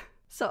crime.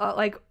 So,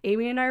 like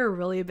Amy and I are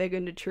really big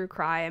into true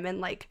crime and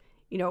like,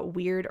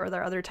 weird, or there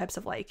are other types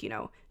of like,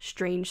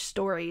 strange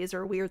stories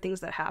or weird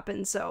things that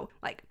happen. So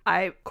like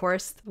of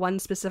course, one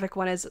specific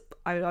one is,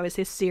 I would always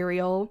say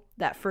Serial,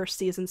 that first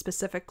season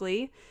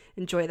specifically.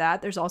 Enjoy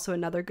that. There's also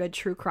another good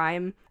true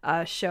crime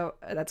show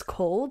that's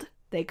Cold.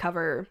 They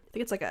cover, I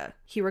think it's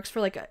he works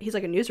for he's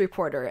like a news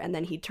reporter, and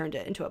then he turned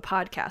it into a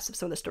podcast of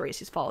some of the stories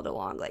he's followed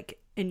along, like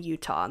in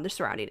Utah and the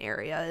surrounding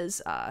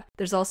areas.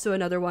 There's also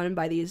another one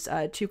by these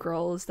two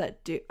girls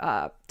that do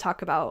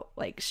talk about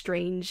like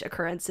strange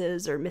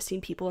occurrences or missing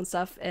people and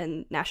stuff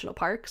in national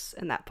parks,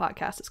 and that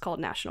podcast is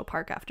called National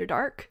Park After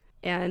Dark.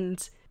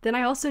 And then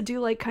I also do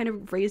like kind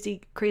of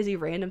crazy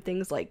random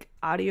things like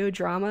audio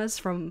dramas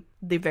from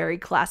the very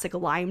classic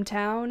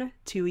Limetown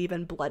to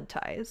even Blood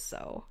Ties.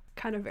 So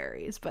kind of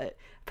varies, but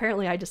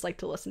apparently I just like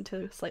to listen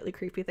to slightly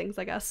creepy things,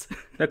 I guess.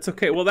 That's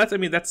okay. Well,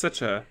 that's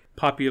such a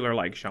popular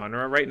like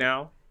genre right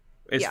now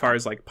as far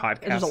as like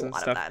podcasts and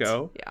stuff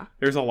go. Yeah,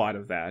 there's a lot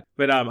of that.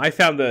 But I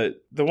found the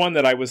one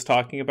that I was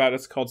talking about.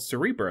 It's called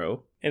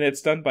Cerebro, and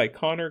it's done by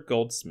Connor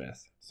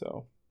Goldsmith.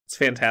 So it's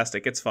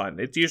fantastic. It's fun.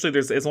 It's usually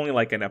it's only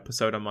like an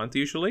episode a month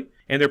usually,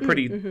 and they're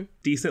pretty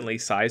decently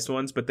sized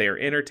ones, but they are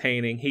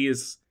entertaining. He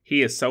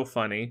is so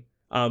funny.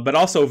 But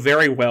also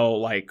very well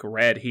like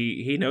read.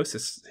 He knows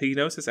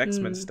his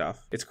X-Men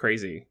stuff. It's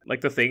crazy.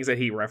 Like the things that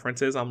he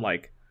references, I'm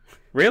like,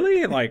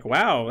 really? Like,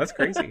 wow, that's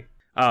crazy.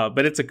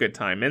 But it's a good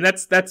time, and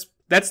that's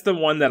the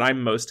one that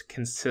I'm most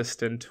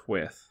consistent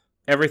with.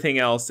 Everything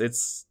else,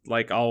 it's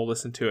like I'll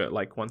listen to it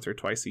like once or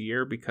twice a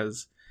year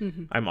because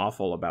I'm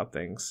awful about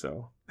things.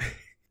 So,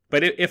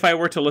 but if I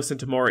were to listen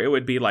to more, it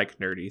would be like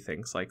nerdy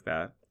things like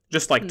that,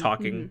 just like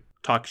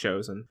talk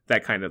shows and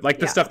that kind of like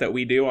the stuff that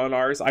we do on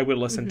ours. I would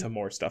listen to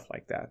more stuff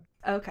like that.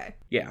 Okay.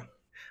 Yeah.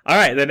 All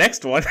right. The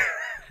next one.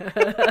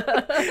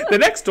 The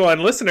next one,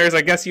 listeners,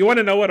 I guess you want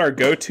to know what our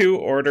go-to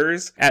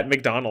orders at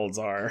McDonald's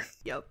are.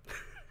 Yep.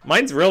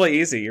 Mine's really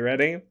easy. You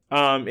ready?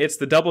 It's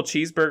the double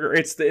cheeseburger.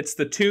 It's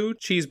the 2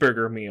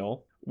 cheeseburger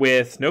meal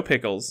with no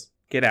pickles,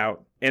 get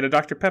out, and a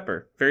Dr.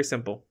 Pepper. Very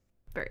simple.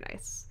 Very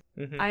nice.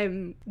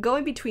 I'm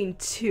going between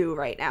 2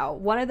 right now.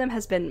 One of them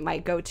has been my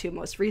go-to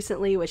most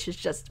recently, which is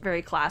just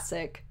very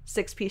classic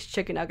 6-piece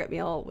chicken nugget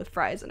meal with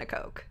fries and a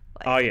Coke.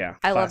 Oh yeah,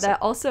 I love that.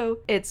 Also,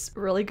 it's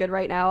really good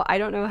right now. I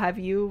don't know, have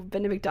you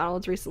been to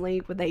McDonald's recently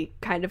when they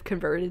kind of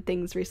converted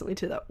things recently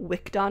to the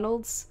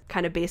WickDonald's,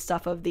 kind of based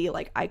off of the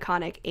like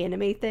iconic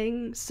anime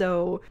thing?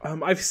 So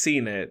I've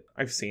seen it,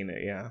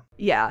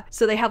 yeah.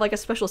 So they have like a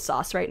special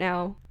sauce right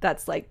now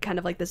that's like kind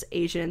of like this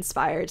Asian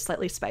inspired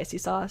slightly spicy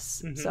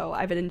sauce. So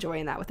I've been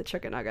enjoying that with the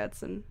chicken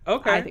nuggets, and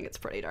I think it's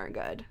pretty darn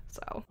good.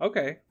 So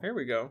okay, here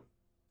we go.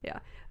 Yeah.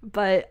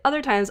 But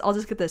other times I'll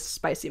just get this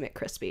spicy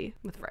McCrispy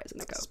with fries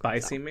and a Coke.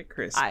 Spicy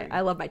McCrispy.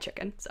 I love my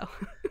chicken, so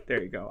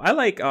there you go. I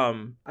like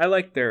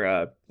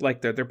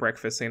their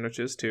breakfast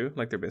sandwiches too,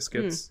 like their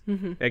biscuits,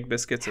 egg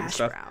biscuits and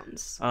stuff.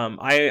 Browns.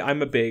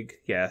 I'm a big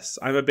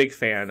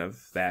fan of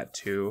that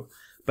too.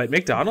 But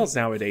McDonald's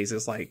nowadays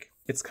is like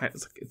it's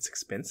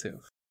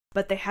expensive.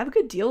 But they have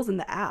good deals in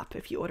the app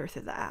if you order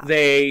through the app.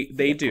 They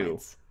do.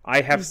 Points.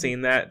 I have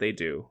seen that. They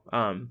do.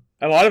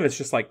 A lot of it's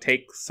just like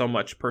take so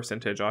much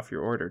percentage off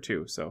your order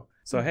too. So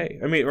hey,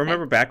 I mean,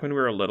 remember back when we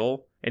were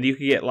little and you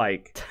could get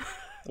like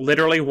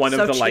Literally one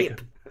So of the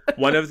cheap.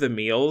 one of the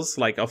meals,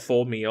 like a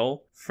full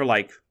meal for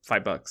like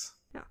 $5.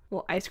 Yeah.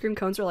 Well, ice cream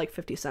cones are like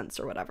 50 cents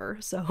or whatever,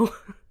 so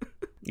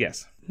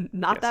Yes.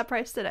 not Yes. that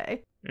price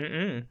today.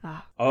 Mm-mm.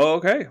 Ah.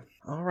 Okay.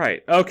 All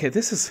right. Okay,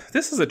 this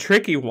is a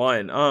tricky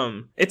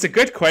one. It's a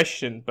good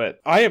question, but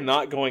I am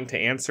not going to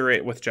answer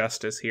it with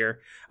justice here.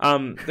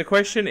 The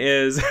question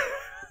is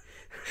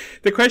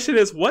the question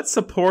is, what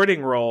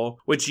supporting role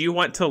would you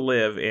want to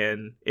live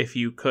in if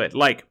you could?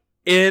 Like,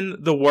 in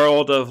the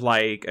world of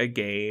like a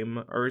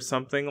game or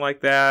something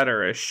like that,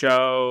 or a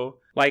show.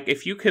 Like,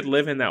 if you could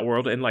live in that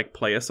world and like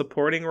play a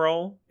supporting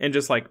role and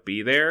just like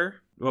be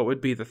there, what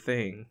would be the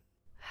thing?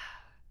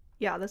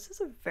 Yeah, this is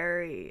a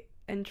very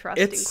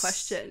interesting It's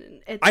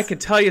question. I can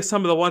tell you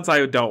some of the ones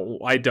I don't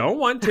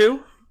want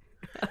to.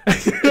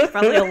 There's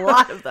probably a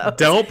lot of those.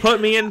 Don't put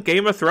me in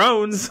Game of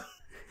Thrones.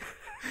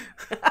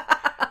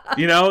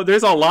 You know,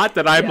 there's a lot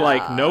that I'm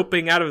like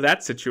noping out of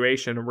that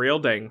situation real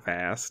dang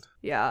fast.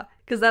 Yeah,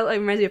 because that like,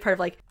 reminds me of part of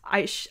like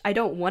I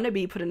don't want to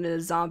be put in a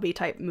zombie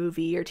type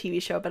movie or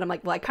TV show, but I'm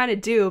like, well, I kind of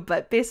do.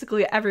 But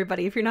basically,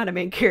 everybody, if you're not a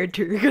main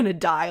character, you're gonna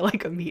die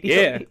like immediately.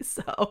 Yeah.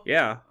 So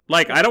yeah,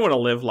 like I don't want to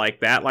live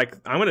like that. Like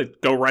I'm gonna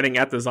go running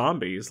at the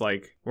zombies.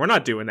 Like we're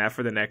not doing that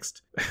for the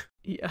next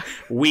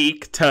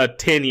week to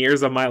 10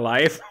 years of my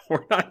life.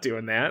 We're not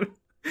doing that.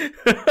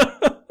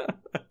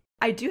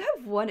 I do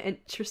have one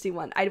interesting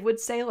one. I would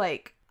say,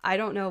 like, I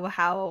don't know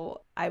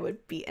how I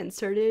would be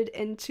inserted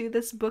into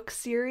this book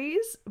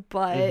series,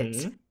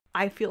 but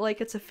I feel like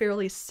it's a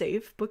fairly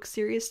safe book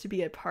series to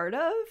be a part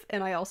of,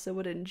 and I also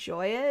would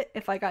enjoy it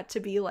if I got to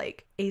be,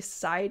 like, a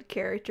side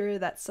character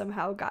that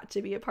somehow got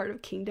to be a part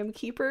of Kingdom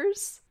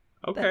Keepers.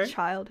 Okay. That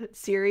childhood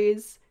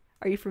series.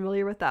 Are you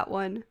familiar with that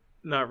one?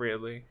 Not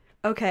really.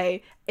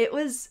 Okay.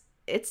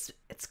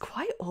 It's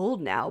quite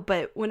old now,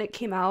 but when it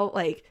came out,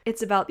 like,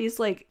 it's about these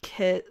like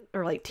kid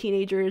or like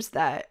teenagers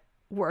that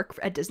work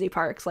at Disney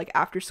parks like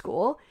after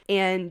school,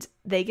 and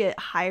they get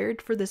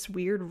hired for this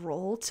weird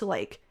role to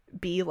like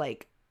be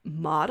like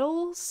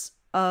models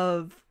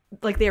of,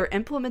 like, they are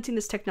implementing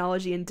this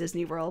technology in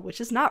Disney World,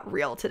 which is not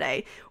real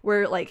today,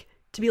 where like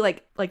to be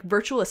like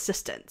virtual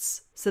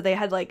assistants. So they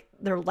had like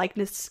their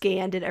likeness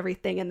scanned and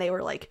everything, and they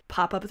were like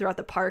pop up throughout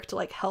the park to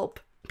like help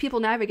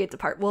people navigate the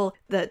park. Well,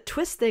 the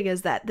twist thing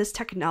is that this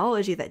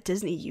technology that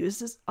Disney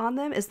uses on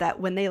them is that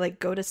when they like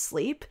go to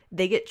sleep,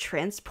 they get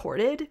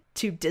transported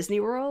to Disney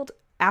World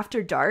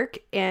after dark,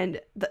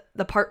 and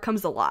the park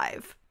comes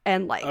alive.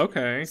 And like,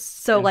 okay,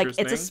 so like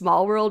It's a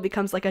Small World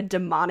becomes like a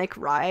demonic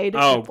ride.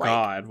 Oh with, like,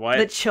 God, what?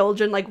 The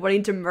children like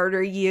wanting to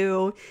murder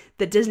you.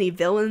 The Disney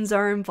villains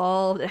are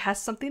involved. It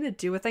has something to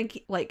do with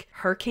like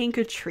Hurricane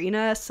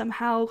Katrina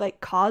somehow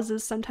like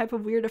causes some type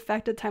of weird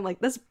effect at time. Like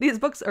these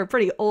books are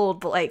pretty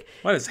old, but like,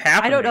 what is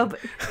happening? I don't know. But,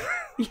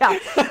 yeah.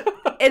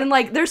 And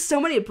like there's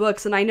so many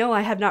books, and I know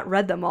I have not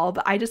read them all,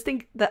 but I just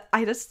think that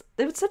it was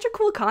such a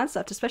cool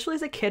concept, especially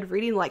as a kid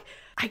reading, like,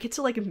 I get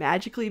to like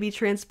magically be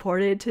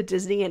transported to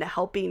Disney and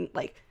helping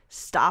like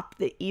stop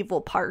the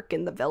evil park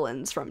and the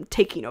villains from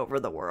taking over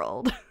the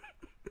world.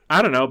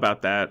 I don't know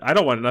about that. I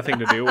don't want nothing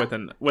to do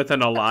with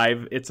an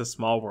alive It's a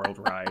Small World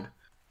ride.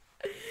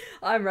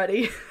 I'm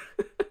ready.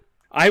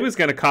 I was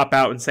gonna cop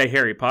out and say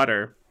Harry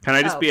Potter. Can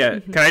I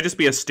just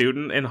be a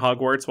student in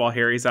Hogwarts while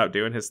Harry's out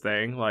doing his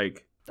thing?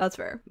 Like, that's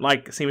fair.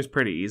 Like, seems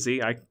pretty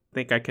easy. I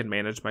think I can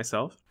manage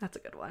myself. That's a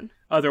good one.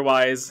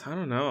 Otherwise, I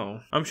don't know.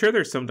 I'm sure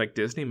there's some like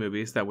Disney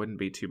movies that wouldn't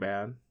be too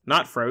bad.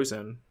 Not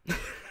Frozen.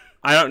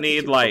 I don't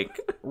need like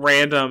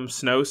random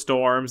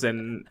snowstorms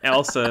and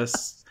Elsa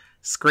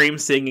scream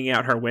singing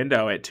out her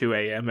window at 2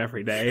 a.m.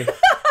 every day.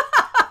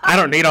 I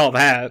don't need all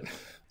that.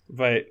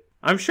 But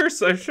I'm sure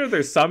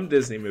there's some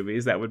Disney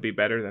movies that would be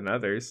better than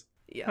others.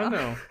 Yeah. I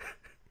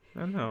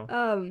don't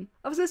know.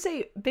 I was gonna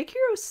say Big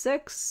Hero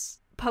 6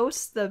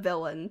 post the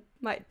villain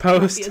might be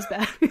as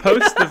bad.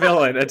 Post the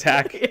villain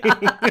attacking.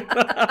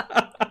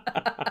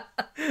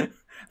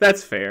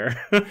 That's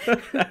fair.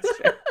 That's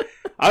fair.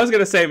 I was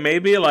gonna say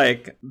maybe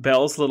like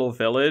Belle's Little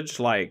Village,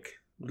 like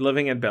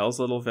living in Belle's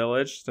Little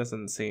Village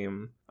doesn't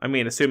seem. I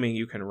mean, assuming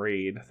you can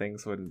read,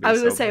 things wouldn't be. I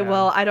was gonna so say, bad.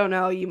 well, I don't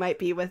know. You might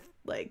be with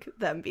like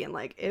them being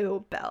like,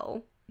 "Ew,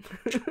 Belle."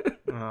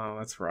 Oh,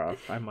 that's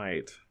rough. I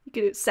might. You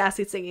could do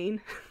sassy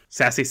singing.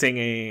 Sassy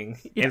singing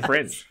in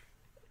French.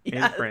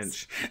 Yes. In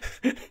French.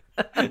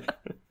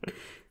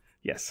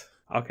 Yes.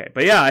 Okay.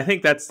 But yeah, I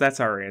think that's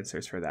our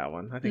answers for that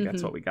one. I think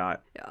that's what we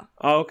got. Yeah.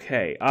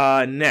 Okay.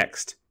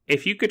 Next.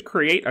 If you could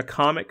create a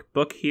comic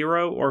book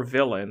hero or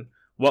villain,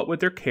 what would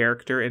their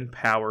character and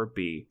power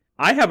be?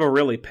 I have a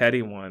really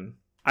petty one.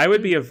 I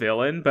would be a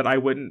villain, but I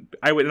would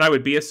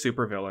be a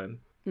supervillain.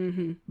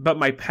 Mm-hmm. But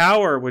my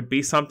power would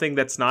be something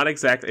that's not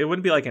exact. It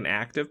wouldn't be like an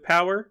active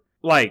power.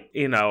 Like,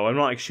 you know, I'm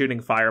not like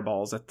shooting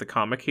fireballs at the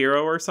comic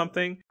hero or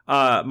something.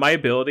 My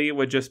ability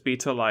would just be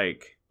to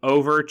like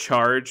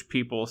overcharge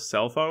people's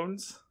cell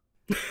phones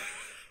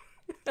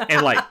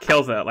and like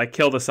kill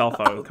the cell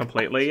phone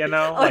completely, you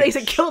know? Oh, like, they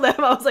said kill them.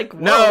 I was like,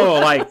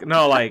 whoa.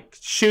 No,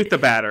 shoot the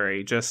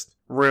battery, just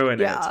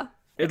ruin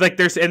it. Like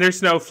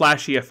there's no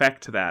flashy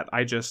effect to that.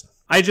 I just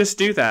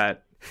do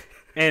that.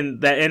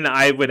 And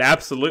I would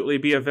absolutely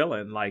be a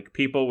villain. Like,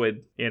 people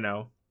would,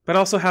 But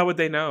also, how would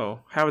they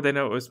know? How would they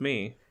know it was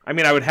me? I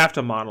mean, I would have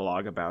to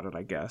monologue about it,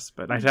 I guess,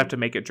 but I'd have to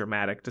make it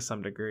dramatic to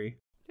some degree.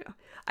 Yeah.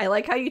 I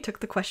like how you took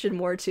the question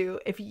more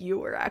to if you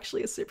were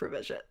actually a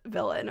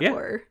villain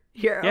or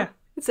hero. Yeah.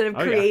 Instead of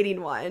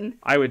creating one,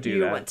 I would do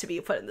that. You want to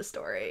be put in the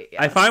story.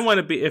 Yes.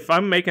 If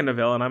I'm making a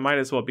villain, I might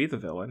as well be the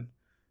villain.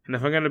 And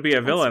if I'm going to be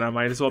a villain, I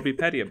might as well be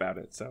petty about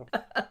it. So,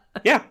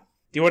 yeah.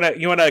 Do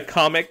you want a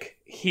comic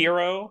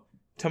hero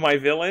to my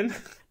villain?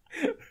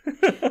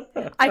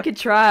 I could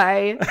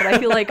try, but I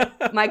feel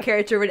like my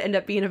character would end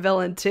up being a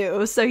villain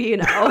too, so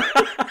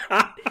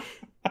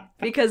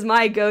because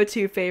my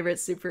go-to favorite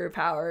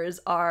superpowers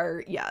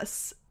are,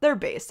 yes, they're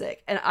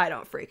basic, and I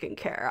don't freaking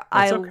care.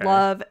 I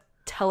love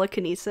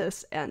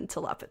telekinesis and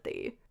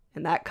telepathy,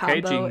 and that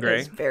combo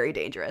is very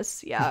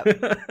dangerous. Yeah.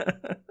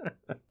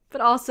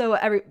 But also,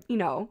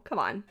 come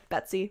on,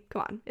 Betsy,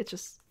 come on. It's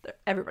just,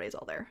 everybody's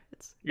all there.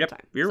 It's time.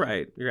 You're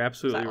right. You're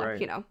absolutely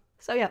right.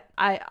 So yeah,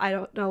 I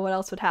don't know what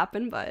else would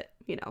happen, but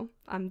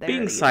I'm there.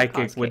 Being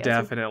psychic would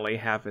definitely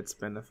have its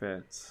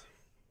benefits.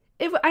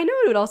 I know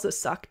it would also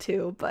suck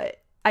too,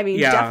 but I mean,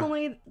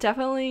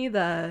 definitely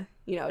the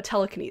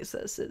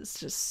telekinesis is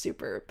just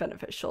super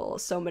beneficial.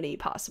 So many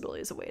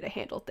possibilities, a way to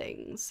handle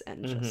things,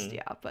 and just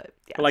but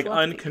like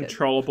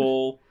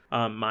uncontrollable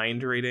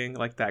mind reading,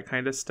 like that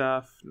kind of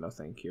stuff. No,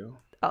 thank you.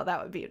 Oh,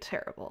 that would be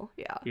terrible.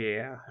 Yeah.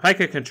 Yeah. If I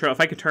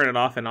could turn it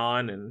off and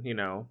on, and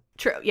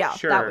True. Yeah.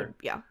 Sure. That would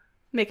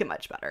make it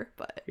much better,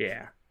 but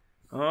yeah.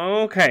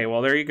 Okay,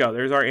 well, there you go.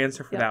 There's our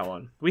answer for that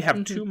one. We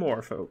have 2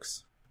 more,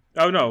 folks.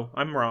 Oh, no,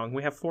 I'm wrong.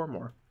 We have 4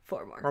 more.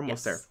 4 more. We're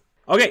almost there.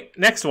 Okay,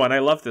 next one. I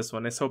love this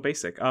one. It's so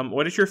basic.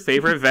 What is your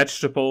favorite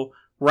vegetable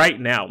right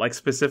now? Like,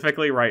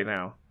 specifically right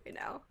now.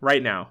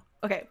 Right now.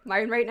 Okay,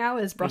 mine right now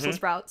is Brussels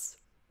sprouts.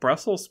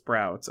 Brussels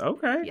sprouts.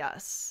 Okay.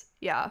 Yes.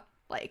 Yeah.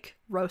 Like,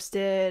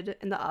 roasted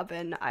in the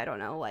oven. I don't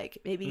know. Like,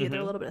 maybe either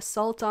a little bit of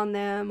salt on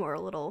them or a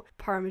little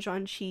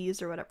Parmesan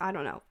cheese or whatever. I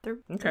don't know. They're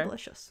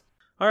delicious.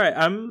 All right,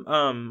 I'm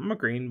a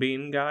green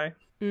bean guy.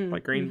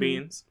 Like green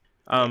beans.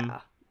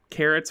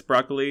 Carrots,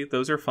 broccoli,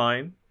 those are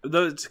fine.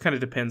 Those kind of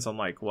depends on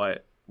like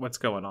what's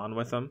going on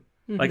with them.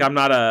 Like I'm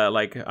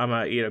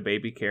gonna eat a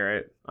baby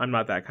carrot. I'm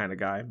not that kind of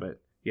guy, but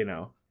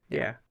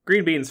yeah.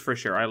 Green beans for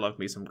sure. I love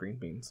me some green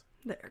beans.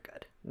 They're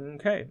good.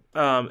 Okay.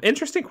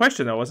 Interesting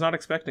question though. Was not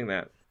expecting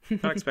that.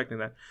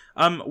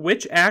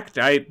 Which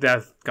actor?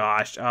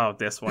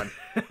 This one.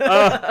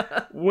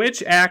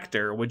 Which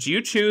actor would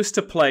you choose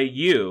to play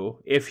you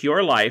if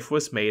your life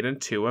was made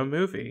into a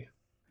movie?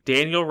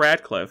 Daniel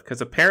Radcliffe, because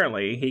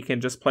apparently he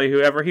can just play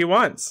whoever he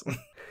wants.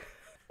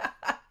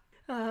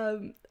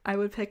 I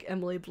would pick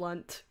Emily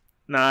Blunt.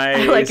 Nice.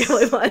 I like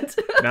Emily Blunt.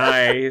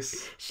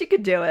 Nice. She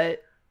could do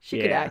it. She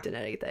could act in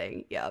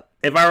anything. Yep.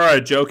 If I were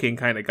a joking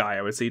kind of guy,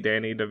 I would see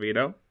Danny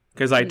DeVito,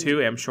 because I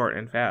too am short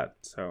and fat.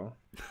 So.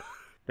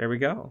 There we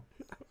go.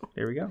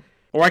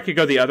 Or I could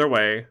go the other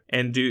way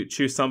and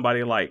choose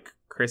somebody like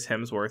Chris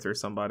Hemsworth or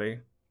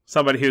somebody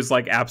who's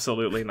like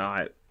absolutely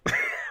not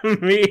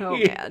me. Oh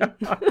man.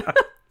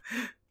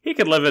 He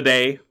could live a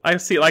day.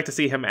 Like to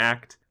see him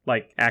act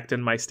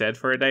in my stead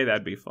for a day.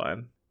 That'd be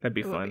fun. That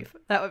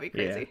would be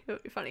crazy. Yeah. It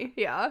would be funny.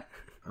 Yeah.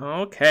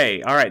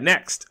 Okay. All right.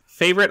 Next,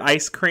 favorite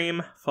ice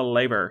cream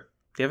flavor.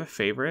 Do you have a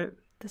favorite?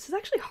 This is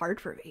actually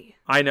hard for me.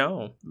 I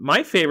know.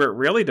 My favorite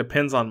really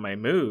depends on my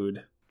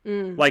mood.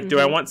 Like, do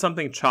I want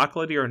something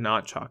chocolatey or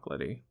not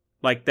chocolatey?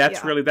 Like, that's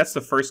the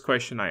first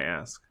question I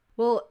ask.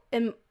 Well,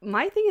 and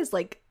my thing is,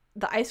 like,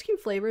 the ice cream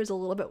flavor is a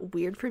little bit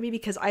weird for me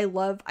because I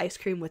love ice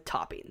cream with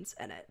toppings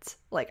in it.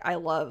 Like, I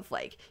love,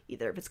 like,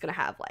 either if it's going to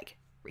have, like,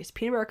 Reese's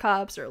peanut butter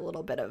cups or a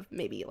little bit of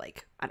maybe,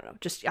 like, I don't know,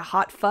 just a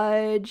hot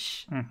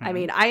fudge. I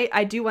mean,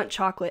 I do want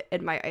chocolate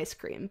in my ice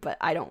cream, but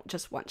I don't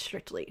just want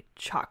strictly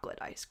chocolate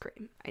ice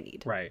cream. I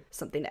need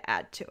something to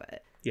add to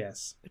it.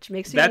 Yes. Which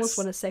makes me almost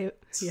want to say,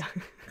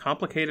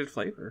 complicated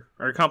flavor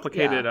or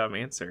complicated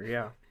answer.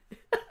 Yeah.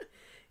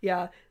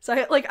 Yeah. So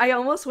I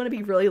almost want to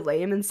be really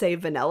lame and say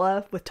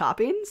vanilla with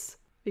toppings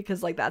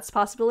because like that's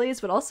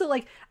possibilities, but also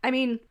like, I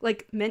mean,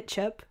 like mint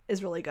chip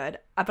is really good,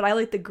 but I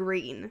like the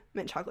green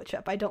mint chocolate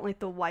chip. I don't like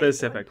the white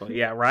specifically. One.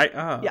 Yeah. Right.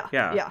 Oh,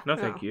 yeah. No,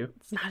 thank you.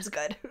 It's not as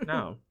good.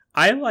 No.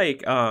 I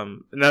like,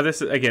 now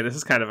this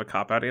is kind of a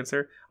cop-out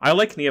answer. I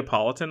like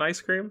Neapolitan ice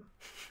cream.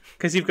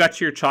 Because you've got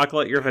your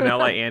chocolate, your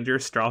vanilla, and your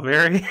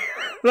strawberry.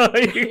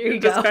 You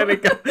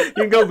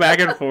can go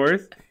back and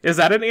forth. Is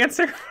that an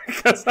answer?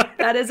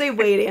 That is a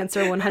Wade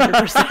answer,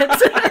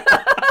 100%.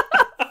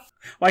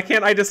 Why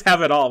can't I just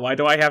have it all? Why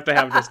do I have to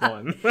have just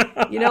one?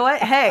 You know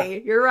what?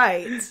 Hey, you're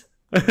right.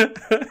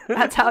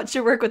 That's how it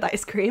should work with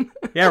ice cream.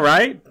 Yeah,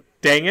 right?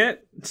 Dang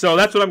it. So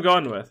that's what I'm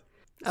going with.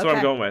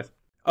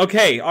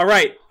 Okay, all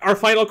right. Our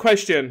final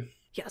question.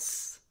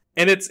 Yes.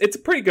 And it's a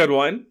pretty good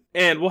one,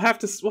 and we'll have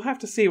to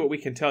see what we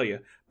can tell you.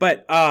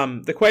 But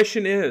the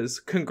question is,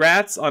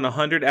 congrats on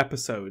 100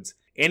 episodes.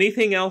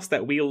 Anything else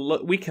that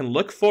we can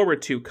look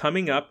forward to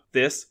coming up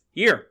this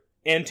year?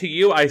 And to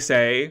you, I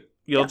say,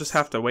 you'll just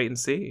have to wait and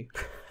see.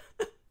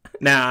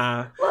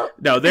 Nah. Well,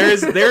 No,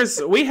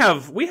 we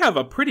have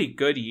a pretty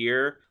good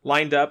year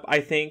lined up,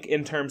 I think,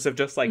 in terms of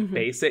just like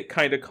basic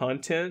kind of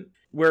content,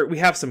 where we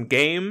have some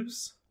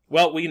games.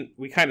 Well,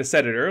 we kind of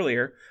said it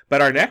earlier,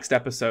 but our next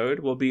episode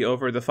will be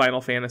over the Final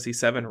Fantasy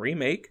VII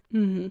Remake.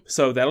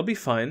 So that'll be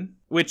fun,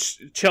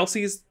 which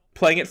Chelsea's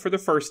playing it for the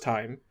first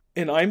time,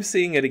 and I'm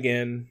seeing it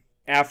again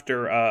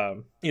after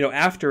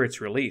after its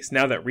release,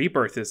 now that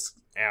Rebirth is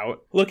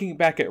out, looking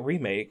back at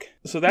Remake.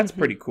 So that's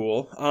pretty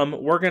cool.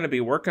 We're going to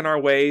be working our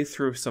way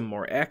through some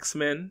more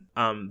X-Men.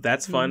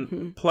 That's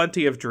fun.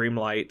 Plenty of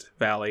Dreamlight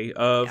Valley,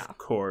 of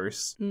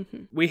course.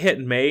 We hit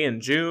May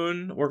and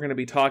June. We're going to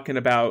be talking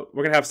about,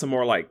 we're going to have some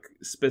more like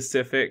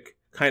specific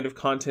kind of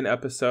content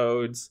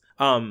episodes.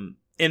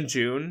 In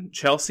June,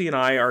 Chelsea and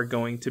I are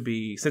going to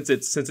be, since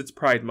it's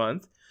Pride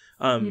Month,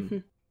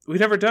 we've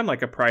never done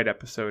like a Pride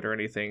episode or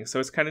anything, so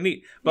it's kind of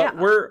neat. But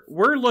we're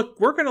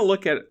going to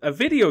look at a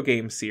video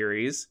game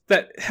series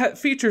that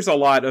features a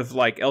lot of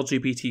like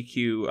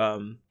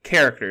LGBTQ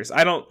characters.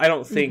 I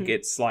don't think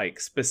it's like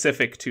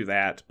specific to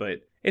that,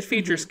 but it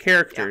features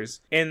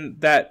characters, and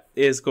that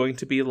is going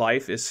to be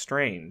Life is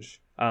Strange.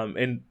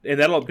 And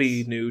that'll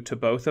be new to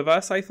both of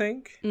us, I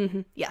think.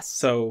 Yes.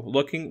 So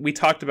we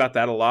talked about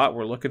that a lot.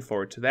 We're looking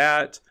forward to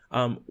that.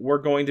 We're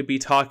going to be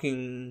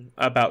talking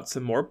about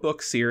some more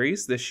book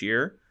series this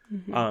year.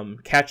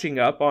 Catching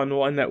up on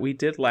one that we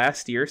did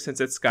last year,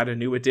 since it's got a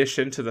new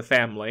addition to the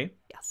family.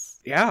 Yes.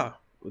 Yeah,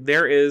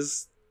 there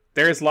is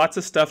lots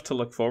of stuff to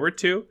look forward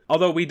to,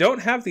 although we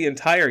don't have the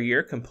entire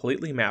year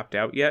completely mapped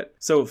out yet.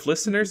 So if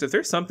listeners, if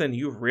there's something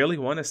you really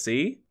want to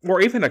see,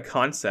 or even a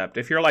concept,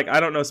 if you're like,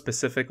 I don't know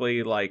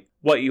specifically like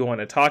what you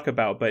want to talk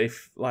about, but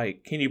if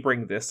like, can you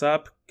bring this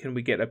up? Can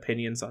we get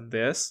opinions on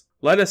this?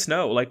 Let us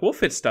know. Like, we'll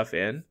fit stuff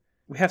in.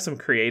 We have some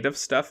creative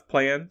stuff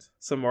planned,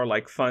 some more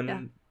like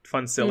fun,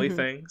 silly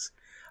things.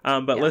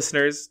 But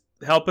listeners,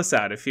 help us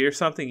out. If there's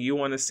something you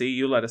want to see,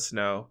 you let us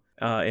know,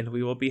 and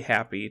we will be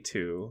happy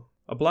to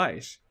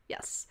oblige.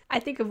 Yes. I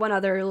think of one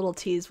other little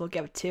tease we'll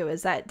give too,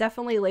 is that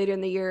definitely later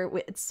in the year,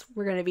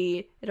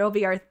 it'll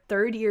be our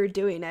third year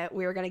doing it.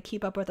 We're going to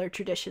keep up with our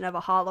tradition of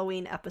a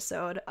Halloween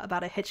episode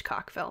about a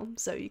Hitchcock film.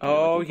 So you can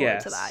look forward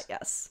to that.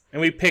 Yes.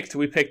 And I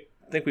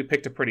think we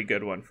picked a pretty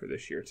good one for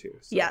this year too.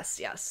 So.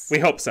 Yes. We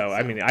hope so.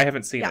 I mean, I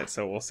haven't seen it,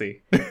 so we'll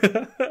see.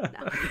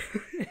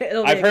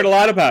 No. I've heard a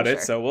lot about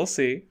it, so we'll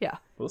see. Yeah.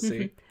 We'll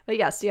see. But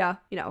yes,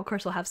 of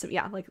course we'll have some,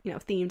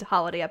 themed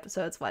holiday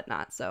episodes,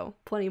 whatnot. So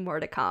plenty more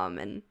to come.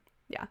 And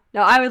yeah.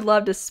 No, I would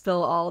love to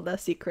spill all the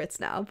secrets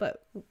now,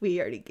 but we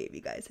already gave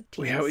you guys a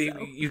tease.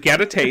 You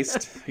get a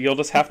taste. You'll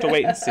just have to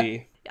wait and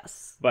see.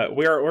 Yes. But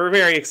we're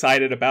very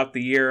excited about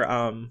the year.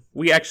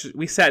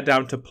 We sat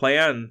down to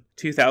plan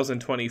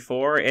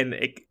 2024, and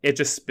it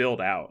just spilled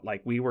out.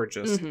 Like, we were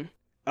just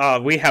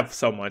we have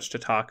so much to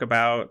talk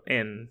about,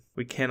 and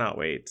we cannot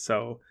wait.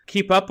 So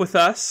keep up with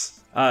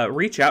us.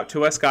 Reach out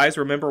to us, guys.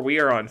 Remember, we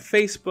are on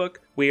Facebook.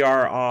 We're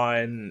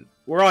on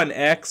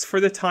X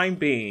for the time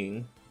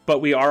being, but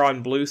we are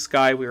on Blue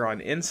Sky. We're on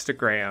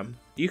Instagram.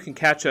 You can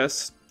catch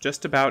us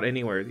just about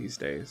anywhere these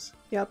days.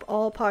 Yep,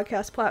 all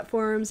podcast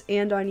platforms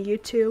and on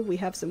YouTube. We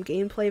have some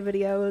gameplay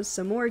videos,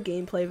 some more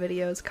gameplay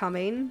videos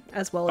coming,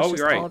 as well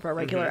as all of our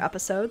regular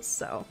episodes.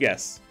 So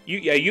yes,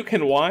 you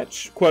can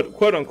watch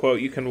quote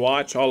unquote. You can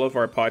watch all of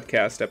our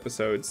podcast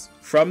episodes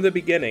from the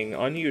beginning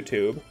on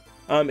YouTube.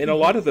 And a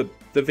lot of the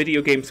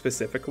video game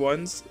specific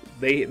ones,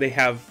 they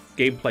have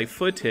gameplay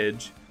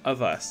footage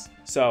of us.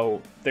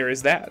 So there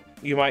is that.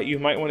 You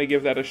might want to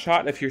give that a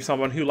shot if you're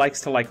someone who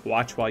likes to like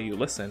watch while you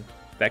listen.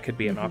 That could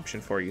be an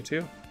option for you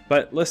too.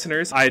 But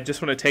listeners, I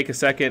just want to take a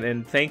second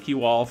and thank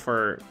you all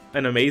for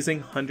an amazing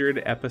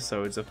 100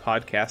 episodes of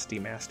Podcast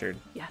Demastered.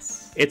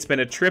 Yes. It's been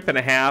a trip and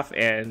a half,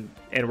 and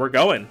we're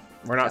going.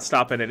 We're not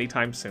stopping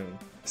anytime soon.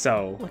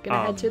 So looking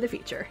ahead to the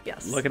future.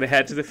 Yes. Looking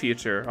ahead to the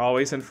future,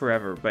 always and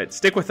forever. But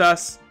stick with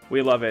us.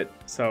 We love it.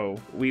 So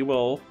we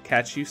will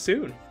catch you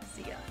soon.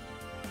 See ya.